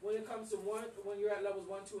anything when it comes to when you're at levels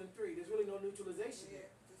 1, 2, and 3. There's really no neutralization Yeah. there,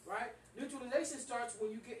 right? Neutralization starts when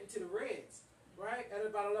you get into the reds, right? At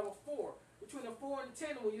about a level 4. Between the 4 and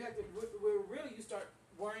 10, when you have to, where really you start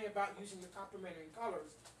worrying about using your complementary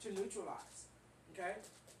colors to neutralize. Okay?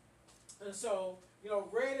 And so, you know,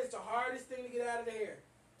 red is the hardest thing to get out of the hair,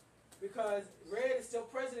 because red is still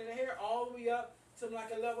present in the hair all the way up to like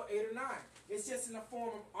a level 8 or 9. It's just in the form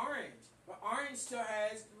of orange. But orange still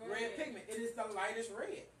has red pigment. It is the lightest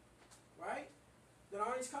red, right? The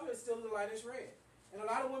orange color is still the lightest red. And a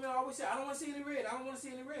lot of women always say, I don't want to see any red. I don't want to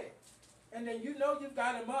see any red. and then you know you've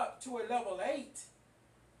got them up to a level 8,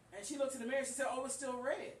 and she looks in the mirror and she said, oh, it's still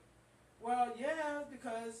red. Well, yeah,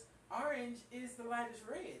 because orange is the lightest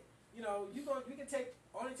red. You know, we can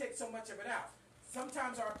only take so much of it out.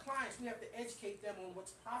 Sometimes our clients, we have to educate them on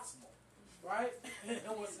what's possible, right? And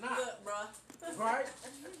what's not. Look, bruh. Right?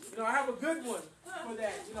 You know, I have a good one for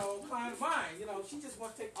that. You know, client of mine, you know, she just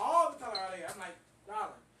wants to take all the color out of here. I'm like,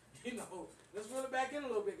 darling, you know, let's reel it back in a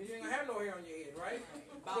little bit because you ain't going to have no hair on your head, right?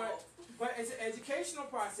 But it's an educational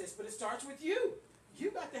process, but it starts with you.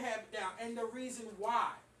 You got to have it down, and the reason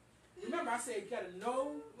why. Remember, I said you got to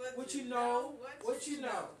know what you know, what you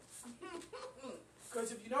know.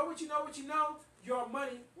 Because if you know what you know, your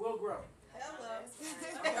money will grow. Hello.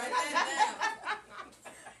 Write that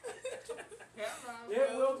down.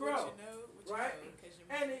 It will grow, right?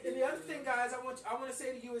 And the other thing, guys, I want to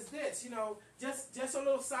say to you is this. You know, just a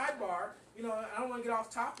little sidebar. You know, I don't want to get off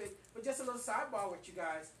topic, but just a little sidebar with you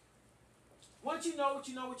guys. Once you know what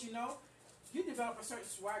you know, you develop a certain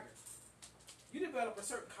swagger. You develop a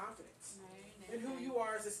certain confidence in who you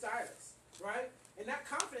are as a stylist, right? And that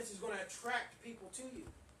confidence is going to attract people to you.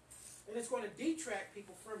 And it's going to detract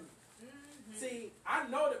people from you. Mm-hmm. See, I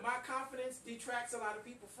know that my confidence detracts a lot of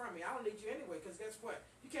people from me. I don't need you anyway, because guess what?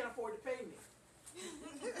 You can't afford to pay me.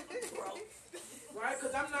 Broke. Right?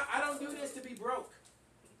 Because I don't do this to be broke.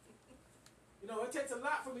 You know, it takes a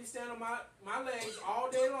lot for me to stand on my legs all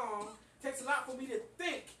day long. It takes a lot for me to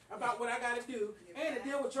think about what I got to do and to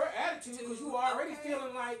deal with your attitude, because you are already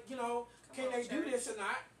feeling like, you know, can they do this or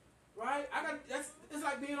not? Right? It's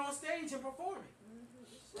like being on stage and performing.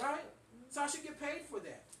 Right? So I should get paid for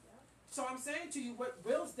that. So I'm saying to you, what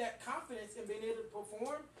builds that confidence in being able to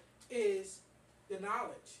perform is the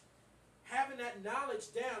knowledge. Having that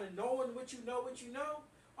knowledge down and knowing what you know.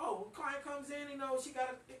 Oh, when a client comes in, you know, she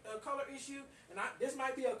got a color issue, and this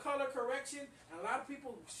might be a color correction, and a lot of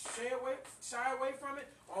people shy away from it.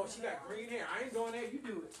 Oh, she got green hair. I ain't doing that. You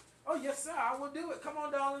do it. Oh, yes, sir. I will do it. Come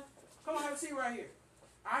on, darling. Come on, have a seat right here.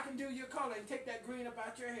 I can do your color and take that green up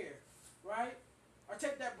out your hair, right? Or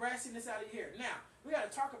take that brassiness out of your hair. Now, we got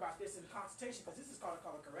to talk about this in the consultation, because this is called a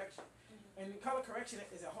color correction. And color correction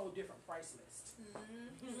is a whole different price list.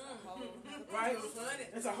 Right?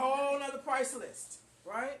 It's a whole other price list.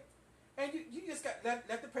 Right? And you just got let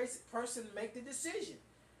the person make the decision.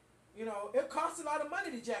 You know, it costs a lot of money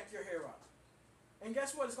to jack your hair up. And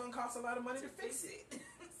guess what? It's going to cost a lot of money to fix it.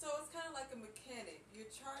 So it's kind of like a mechanic. You're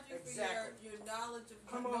charging Exactly. for your knowledge of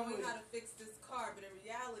knowing how to fix this car, but in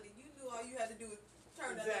reality, you knew all you had to do was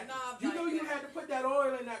turn that knob. You knew you had to put that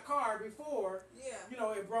oil in that car before, you know,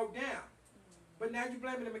 it broke down. But now you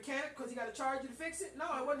blaming the mechanic because he got to charge you to fix it? No,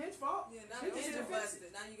 it wasn't his fault. Yeah, now he just didn't fix it.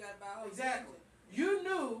 Now you got to buy a whole Exactly. You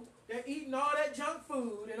knew that eating all that junk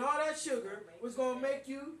food and all that sugar was going to make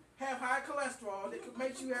you have high cholesterol that could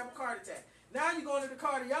make you have a heart attack. Now you're going to the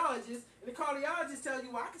cardiologist, and the cardiologist tells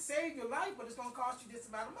you, well, I can save your life, but it's going to cost you this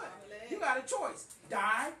amount of money. You got a choice.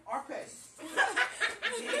 Die or pay.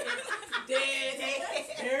 Dead.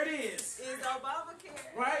 There it is. Is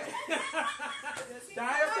Obamacare. Right?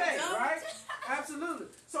 Die or pay, right? Absolutely.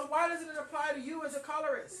 So why doesn't it apply to you as a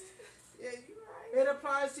colorist? Yeah, you're right. It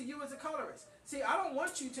applies to you as a colorist. See, I don't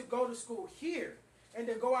want you to go to school here and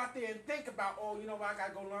then go out there and think about, oh, you know what, I got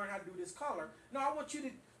to go learn how to do this color. No, I want you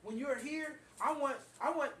to, when you're here, I want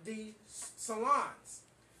the salons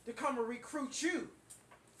to come and recruit you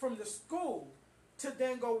from the school to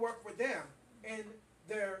then go work with them in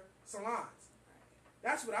their salons.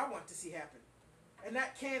 That's what I want to see happen. And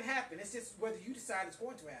that can happen. It's just whether you decide it's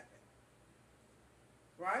going to happen.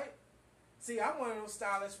 Right? See, I'm one of those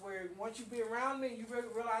stylists where once you be around me and you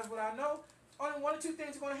realize what I know, only one or two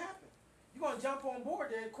things are going to happen. You're going to jump on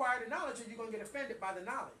board to acquire the knowledge, or you're going to get offended by the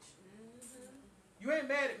knowledge. You ain't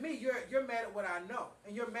mad at me. You're mad at what I know.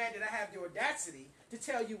 And you're mad that I have the audacity to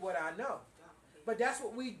tell you what I know. But that's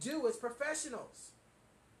what we do as professionals.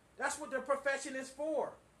 That's what the profession is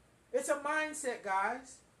for. It's a mindset,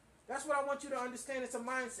 guys. That's what I want you to understand. It's a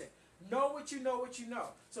mindset. Know what you know.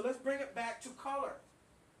 So let's bring it back to color.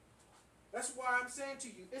 That's why I'm saying to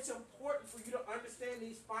you, it's important for you to understand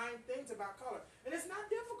these fine things about color. And it's not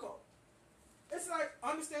difficult. It's like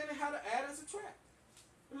understanding how to add and subtract.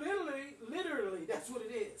 Literally, that's what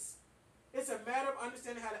it is. It's a matter of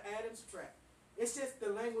understanding how to add and subtract. It's just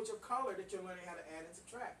the language of color that you're learning how to add and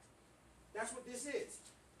subtract. That's what this is.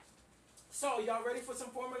 So, y'all ready for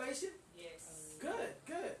some formulation? Yes.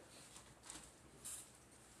 Good.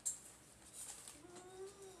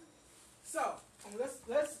 So,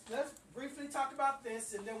 let's briefly talk about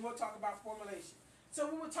this, and then we'll talk about formulation. So,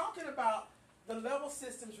 we were talking about the level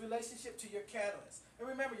system's relationship to your catalyst. And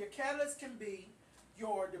remember, your catalyst can be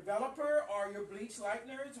your developer or your bleach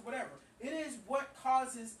lighteners, whatever. It is what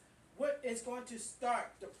is going to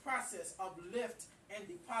start the process of lift and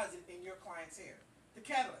deposit in your client's hair. The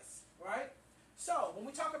catalyst, right? So when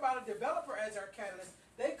we talk about a developer as our catalyst,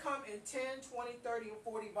 they come in 10, 20, 30, and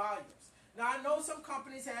 40 volumes. Now I know some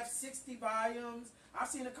companies have 60 volumes. I've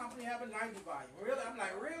seen a company have a 90 volume. Really? I'm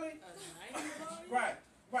like, really? A 90 volume? Right.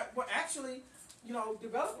 Well, actually,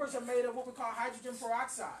 developers are made of what we call hydrogen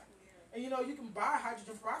peroxide. And you can buy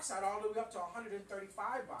hydrogen peroxide all the way up to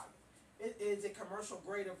 135 volume. It is a commercial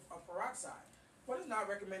grade of peroxide. But it's not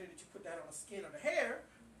recommended that you put that on the skin or the hair.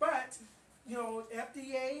 But,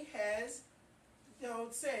 FDA has,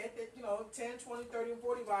 said that, 10, 20, 30, and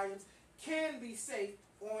 40 volumes can be safe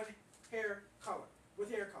on hair color,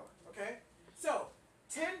 with hair color, okay? So,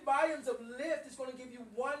 10 volumes of lift is going to give you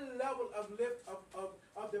one level of lift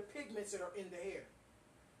of the pigments that are in the hair.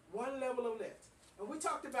 One level of lift. And we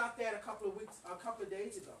talked about that a couple of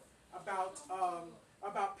days ago,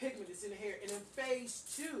 about pigment that's in the hair. And in phase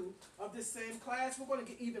 2 of this same class, we're going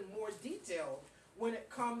to get even more detailed when it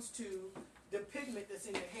comes to the pigment that's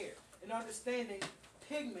in the hair and understanding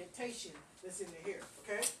pigmentation that's in the hair,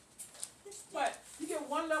 okay? But you get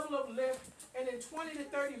one level of lift, and in 20 to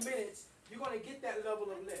 30 minutes, you're going to get that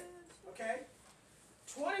level of lift, okay?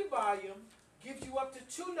 20 volume gives you up to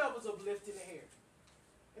 2 levels of lift in the hair.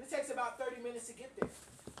 And it takes about 30 minutes to get there,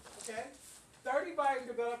 okay? 30 volume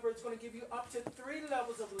developer is going to give you up to 3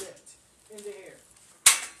 levels of lift in the hair,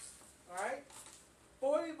 all right?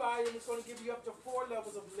 40 volume is going to give you up to 4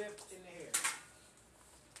 levels of lift in the hair,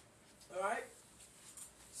 all right?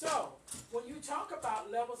 So, when you talk about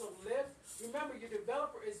levels of lift, remember your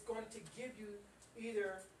developer is going to give you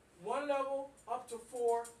either 1 level up to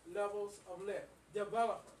 4 levels of lift.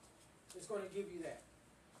 Developer is going to give you that.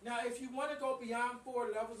 Now, if you want to go beyond 4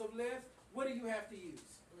 levels of lift, what do you have to use?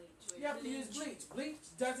 Bleach. You have to use bleach.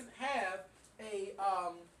 Bleach doesn't have a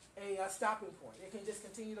stopping point. It can just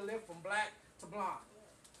continue to lift from black to blonde,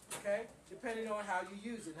 okay? Depending on how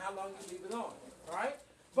you use it and how long you leave it on, all right?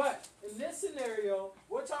 But in this scenario,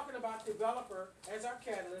 we're talking about developer as our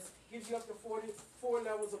catalyst, gives you up to 4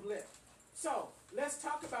 levels of lift. So let's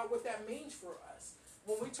talk about what that means for us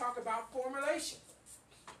when we talk about formulation.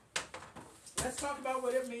 Let's talk about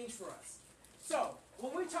what it means for us. So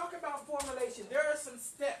when we talk about formulation, there are some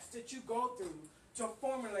steps that you go through to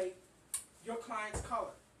formulate your client's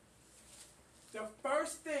color. The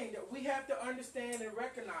first thing that we have to understand and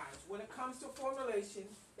recognize when it comes to formulation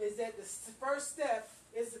is that the first step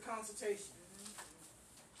is the consultation.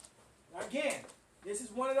 Again, this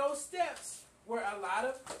is one of those steps where a lot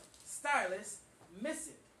of stylists miss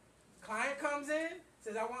it. Client comes in,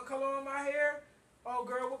 says, I want color on my hair. Oh,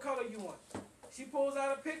 girl, what color you want? She pulls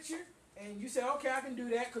out a picture, and you say, okay, I can do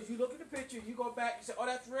that, because you look at the picture, you go back, you say, oh,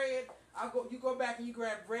 that's red. You go back and you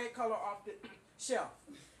grab red color off the shelf.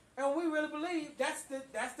 And we really believe that's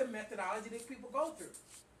the methodology that people go through,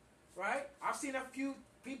 right? I've seen a few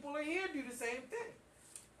people in here do the same thing.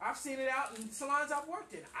 I've seen it out in salons I've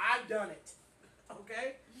worked in. I've done it,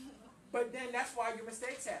 okay? But then that's why your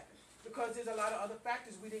mistakes happen, because there's a lot of other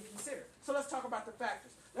factors we didn't consider. So let's talk about the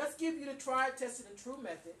factors. Let's give you the tried, tested, and true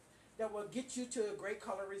method that will get you to a great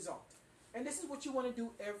color result. And this is what you want to do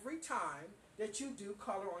every time that you do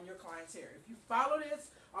color on your client's hair. If you follow this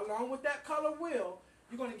along with that color wheel,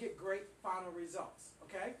 you're going to get great final results,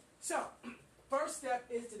 okay? So, first step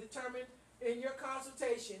is to determine in your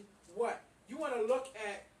consultation what? You want to look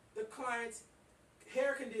at the client's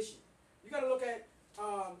hair condition. You got to look at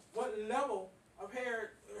what level of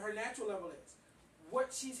hair her natural level is,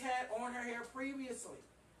 what she's had on her hair previously,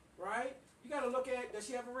 right? You got to look at, does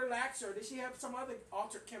she have a relaxer? Does she have some other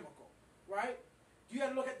altered chemical, right? You got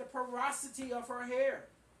to look at the porosity of her hair,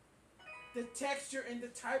 the texture and the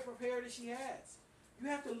type of hair that she has. You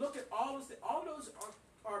have to look at all those. All those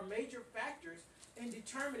are major factors in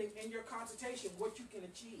determining in your consultation what you can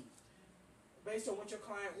achieve based on what your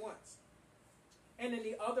client wants. And in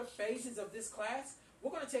the other phases of this class, we're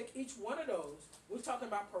going to take each one of those. We're talking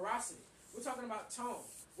about porosity. We're talking about tone.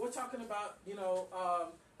 We're talking about,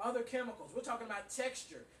 other chemicals. We're talking about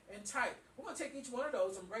texture and type. We're going to take each one of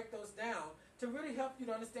those and break those down to really help you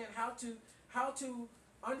to understand how to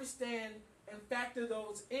understand and factor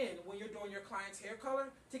those in when you're doing your client's hair color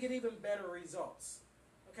to get even better results.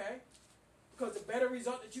 Okay? Because the better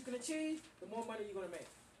result that you can achieve, the more money you're going to make.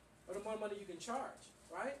 Or the more money you can charge.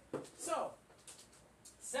 Right? So,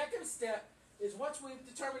 second step is once we've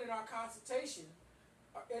determined in our consultation,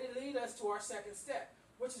 it'll lead us to our second step,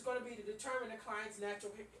 which is going to be to determine the client's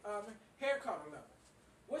natural hair color level.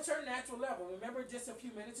 What's her natural level? Remember just a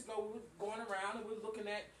few minutes ago we were going around and we were looking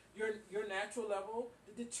at your natural level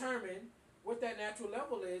to determine what that natural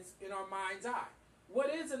level is in our mind's eye.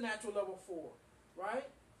 what is a natural level 4, right?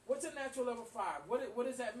 What's a natural level 5? What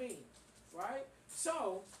does that mean, right?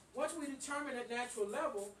 So once we determine a natural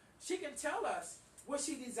level, she can tell us what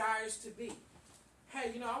she desires to be.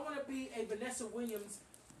 Hey, I want to be a Vanessa Williams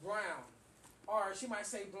brown, or she might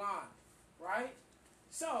say blonde, right?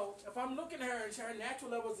 So if I'm looking at her and her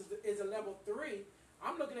natural level is a level 3,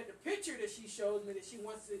 I'm looking at the picture that she shows me that she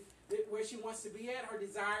wants to, where she wants to be at, her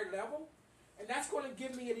desired level, and that's going to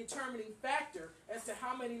give me a determining factor as to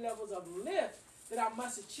how many levels of lift that I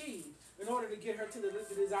must achieve in order to get her to the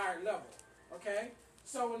desired level. Okay?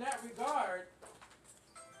 So in that regard,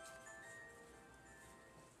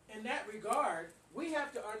 we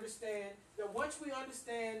have to understand that once we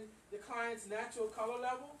understand the client's natural color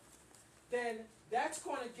level, then that's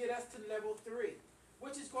going to get us to level 3,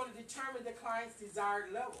 which is going to determine the client's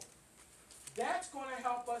desired level. That's going to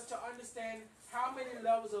help us to understand how many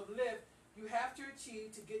levels of lift you have to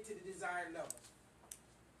achieve to get to the desired level.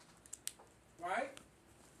 Right?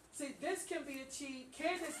 See, this can be achieved.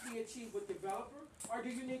 Can this be achieved with developer, or do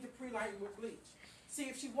you need to pre-lighten with bleach? See,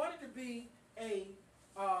 if she wanted to be a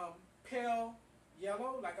pale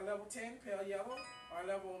yellow, like a level 10 pale yellow, or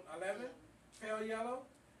level 11 pale yellow,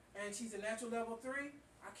 and she's a natural level 3,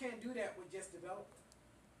 I can't do that with just developer,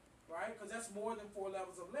 right? Because that's more than 4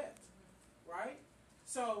 levels of lift, right?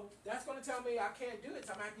 So that's going to tell me I can't do it,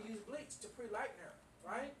 so I'm going to have to use bleach to pre-lighten her,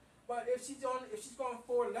 right? But if she's going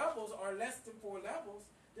 4 levels or less than 4 levels,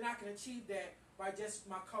 then I can achieve that by just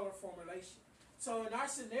my color formulation. So in our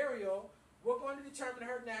scenario, we're going to determine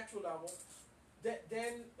her natural level.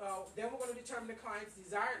 Then we're going to determine the client's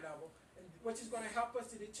desired level, which is going to help us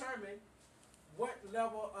to determine what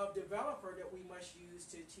level of developer that we must use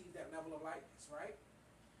to achieve that level of lightness, right?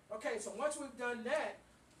 Okay, so once we've done that,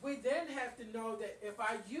 we then have to know that if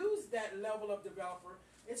I use that level of developer,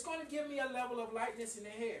 it's going to give me a level of lightness in the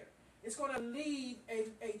hair. It's going to leave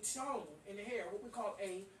a tone in the hair, what we call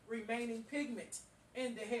a remaining pigment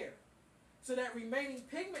in the hair. So that remaining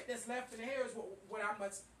pigment that's left in the hair is what I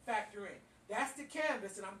must factor in. That's the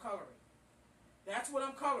canvas that I'm coloring. That's what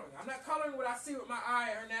I'm coloring. I'm not coloring what I see with my eye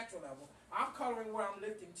at her natural level. I'm coloring where I'm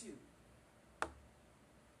lifting to.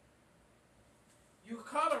 You're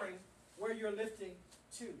coloring where you're lifting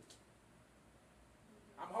to.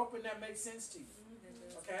 I'm hoping that makes sense to you.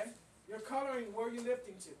 Okay? You're coloring where you're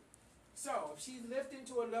lifting to. So, if she's lifting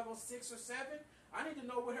to a level 6 or 7, I need to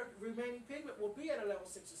know what her remaining pigment will be at a level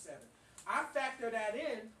 6 or 7. I factor that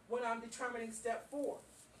in when I'm determining step 4,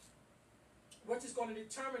 which is going to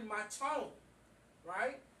determine my tone,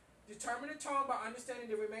 right? Determine the tone by understanding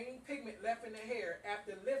the remaining pigment left in the hair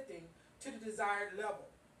after lifting to the desired level.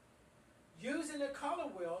 Using the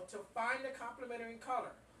color wheel to find the complementary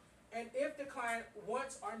color, and if the client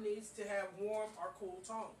wants or needs to have warm or cool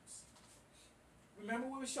tones. Remember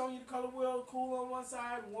we were showing you the color wheel, cool on one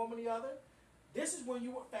side, warm on the other? This is when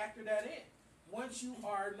you would factor that in. Once you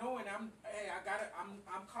are knowing, I'm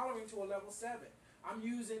coloring to a level 7. I'm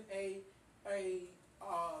using a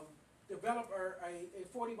developer, a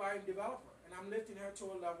 40 volume developer, and I'm lifting her to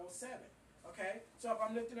a level 7. Okay? So if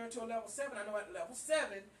I'm lifting her to a level 7, I know at level 7,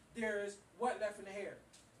 there's what left in the hair?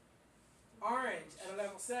 Orange at a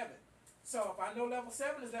level 7. So if I know level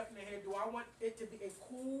 7 is left in the hair, do I want it to be a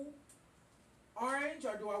cool orange,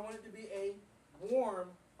 or do I want it to be a warm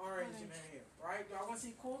orange in the hair? Right? Do I want to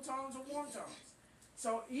see cool tones or warm tones?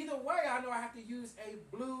 So either way, I know I have to use a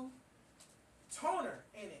blue toner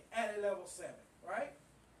in it at a level 7, right?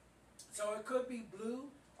 So it could be blue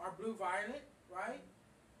or blue violet, right?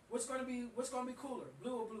 What's going to be cooler,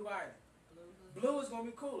 blue or blue violet? Blue is going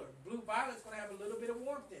to be cooler. Blue violet is going to have a little bit of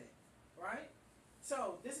warmth in it, right?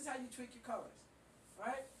 So this is how you tweak your colors,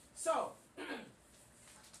 right? So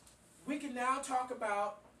we can now talk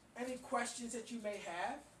about any questions that you may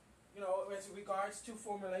have, as regards to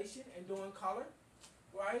formulation and doing color,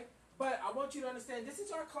 right? But I want you to understand this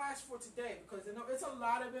is our class for today, because it's a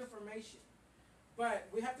lot of information. But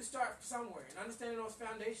we have to start somewhere, and understanding those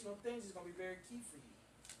foundational things is going to be very key for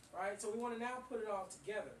you, right? So we want to now put it all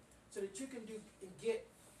together so that you can do and get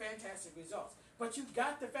fantastic results. But you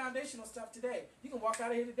got the foundational stuff today. You can walk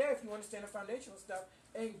out of here today if you understand the foundational stuff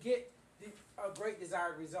and get a great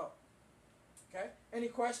desired result. Okay? Any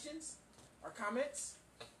questions or comments?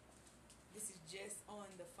 This is just on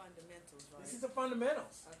the fundamentals, right? This is the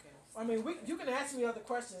fundamentals. Okay. I mean, you can ask me other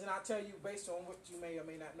questions, and I'll tell you based on what you may or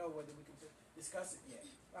may not know whether we can discuss it yet.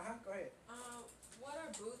 Go ahead. What are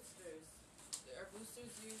boosters? Are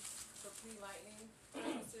boosters used for pre-lightning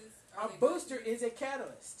purposes? A booster is a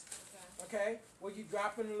catalyst. Okay. Okay, where you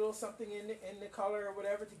drop in a little something in the color or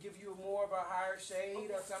whatever to give you more of a higher shade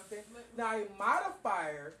or something. Now a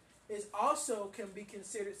modifier is also can be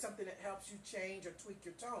considered something that helps you change or tweak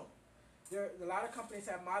your tone. A lot of companies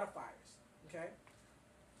have modifiers. Okay.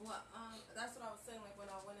 Well, that's what I was saying. Like when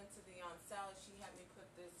I went into the salad, she had me put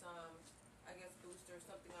this, I guess booster or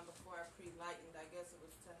something on before I pre-lightened. I guess it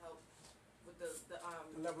was to help with the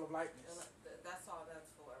level of lightness. That's all that's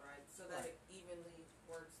for, right? So that it evenly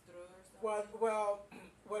works through or something. Well,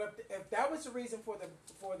 if that was the reason for the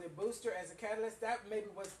booster as a catalyst, that maybe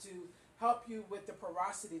was to help you with the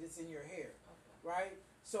porosity that's in your hair, right?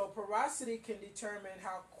 So porosity can determine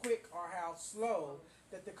how quick or how slow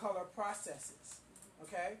that the color processes.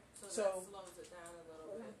 Okay, so that slows it down a little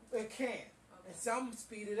bit. It can, and some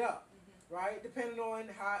speed it up, right? Depending on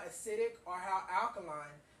how acidic or how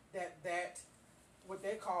alkaline that what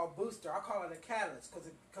they call booster. I call it a catalyst because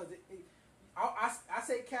I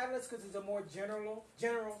say catalyst because it's a more general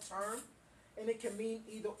term, and it can mean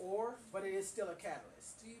either or, but it is still a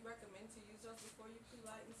catalyst. Do you recommend to use those before you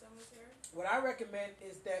pre-lighten someone's hair? What I recommend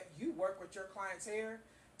is that you work with your client's hair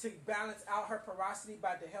to balance out her porosity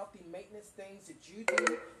by the healthy maintenance things that you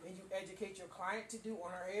do and you educate your client to do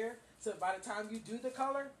on her hair. So by the time you do the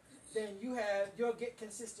color, then you'll get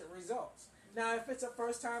consistent results. Now, if it's a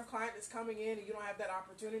first-time client that's coming in and you don't have that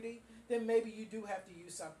opportunity, then maybe you do have to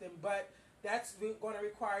use something. But that's going to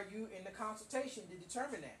require you in the consultation to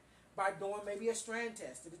determine that by doing maybe a strand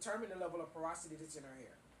test to determine the level of porosity that's in her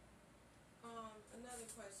hair. Another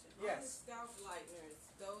question. Yes. On the scalp lighteners,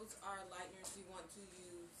 those are lighteners you want to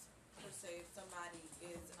use, per se, if somebody is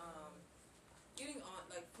getting on,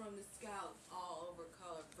 like, from the scalp all over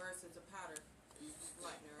color versus a powder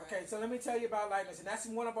lightener, right? Okay, so let me tell you about lighteners, and that's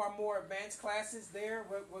one of our more advanced classes there.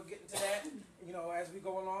 We'll get into that, as we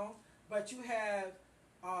go along. But you have,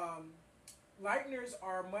 lighteners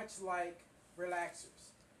are much like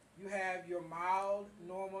relaxers. You have your mild,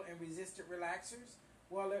 normal, and resistant relaxers.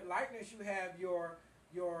 Well, at lighteners, you have your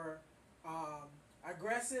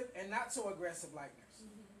aggressive and not so aggressive lighteners.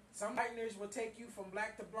 Some lighteners will take you from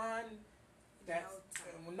black to blonde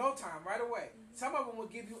no time, right away. Some of them will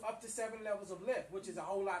give you up to 7 levels of lift, which is a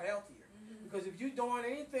whole lot healthier. Because if you're doing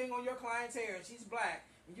anything on your client's hair and she's black,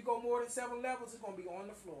 and you go more than 7 levels, it's going to be on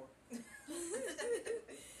the floor.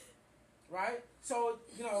 Right? So,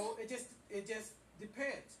 it just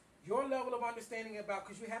depends. Your level of understanding about,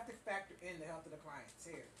 because you have to factor in the health of the client's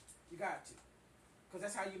hair. You got to. Because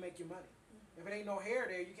that's how you make your money. If it ain't no hair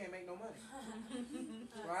there, you can't make no money.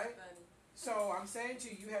 Right? So I'm saying to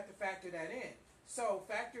you, you have to factor that in. So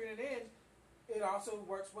factoring it in, it also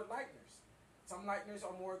works with lighteners. Some lighteners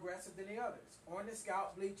are more aggressive than the others. On the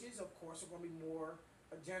scalp bleaches, of course, are going to be more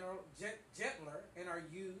gentler and are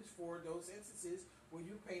used for those instances where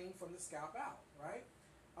you're painting from the scalp out, right?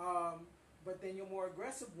 But then your more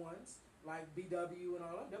aggressive ones, like BW and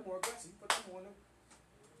all of them, they're more aggressive. You put them on them,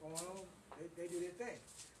 they do their thing.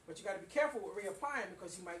 But you got to be careful with reapplying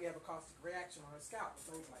because you might have a caustic reaction on the scalp with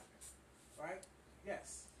those lighteners, right?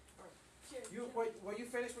 Yes. Were you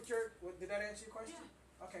finished with did that answer your question?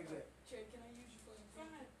 Yeah. Okay, good. Cherry, can I use you for an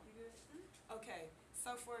example? You good? Okay,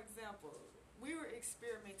 so for example, we were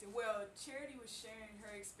experimenting. Well, Charity was sharing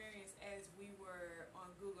her experience as we were on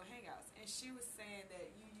Google Hangouts, and she was saying that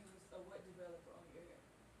you used a what developer on your hair?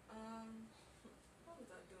 What was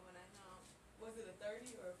I doing at home? Was it a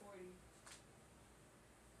 30 or a 40? I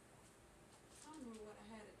don't remember what I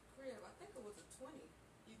had at the crib. I think it was a 20.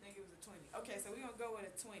 You think it was a 20? Okay, so we're going to go with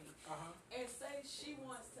a 20. Uh-huh. And say she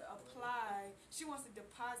wants to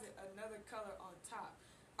deposit another color on top.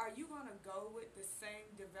 Are you going to go with the same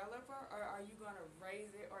developer, or are you going to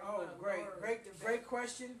raise it, or are you going to lower it? Great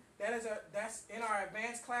question. That's in our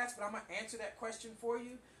advanced class, but I'm going to answer that question for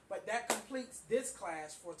you. But that completes this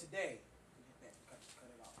class for today.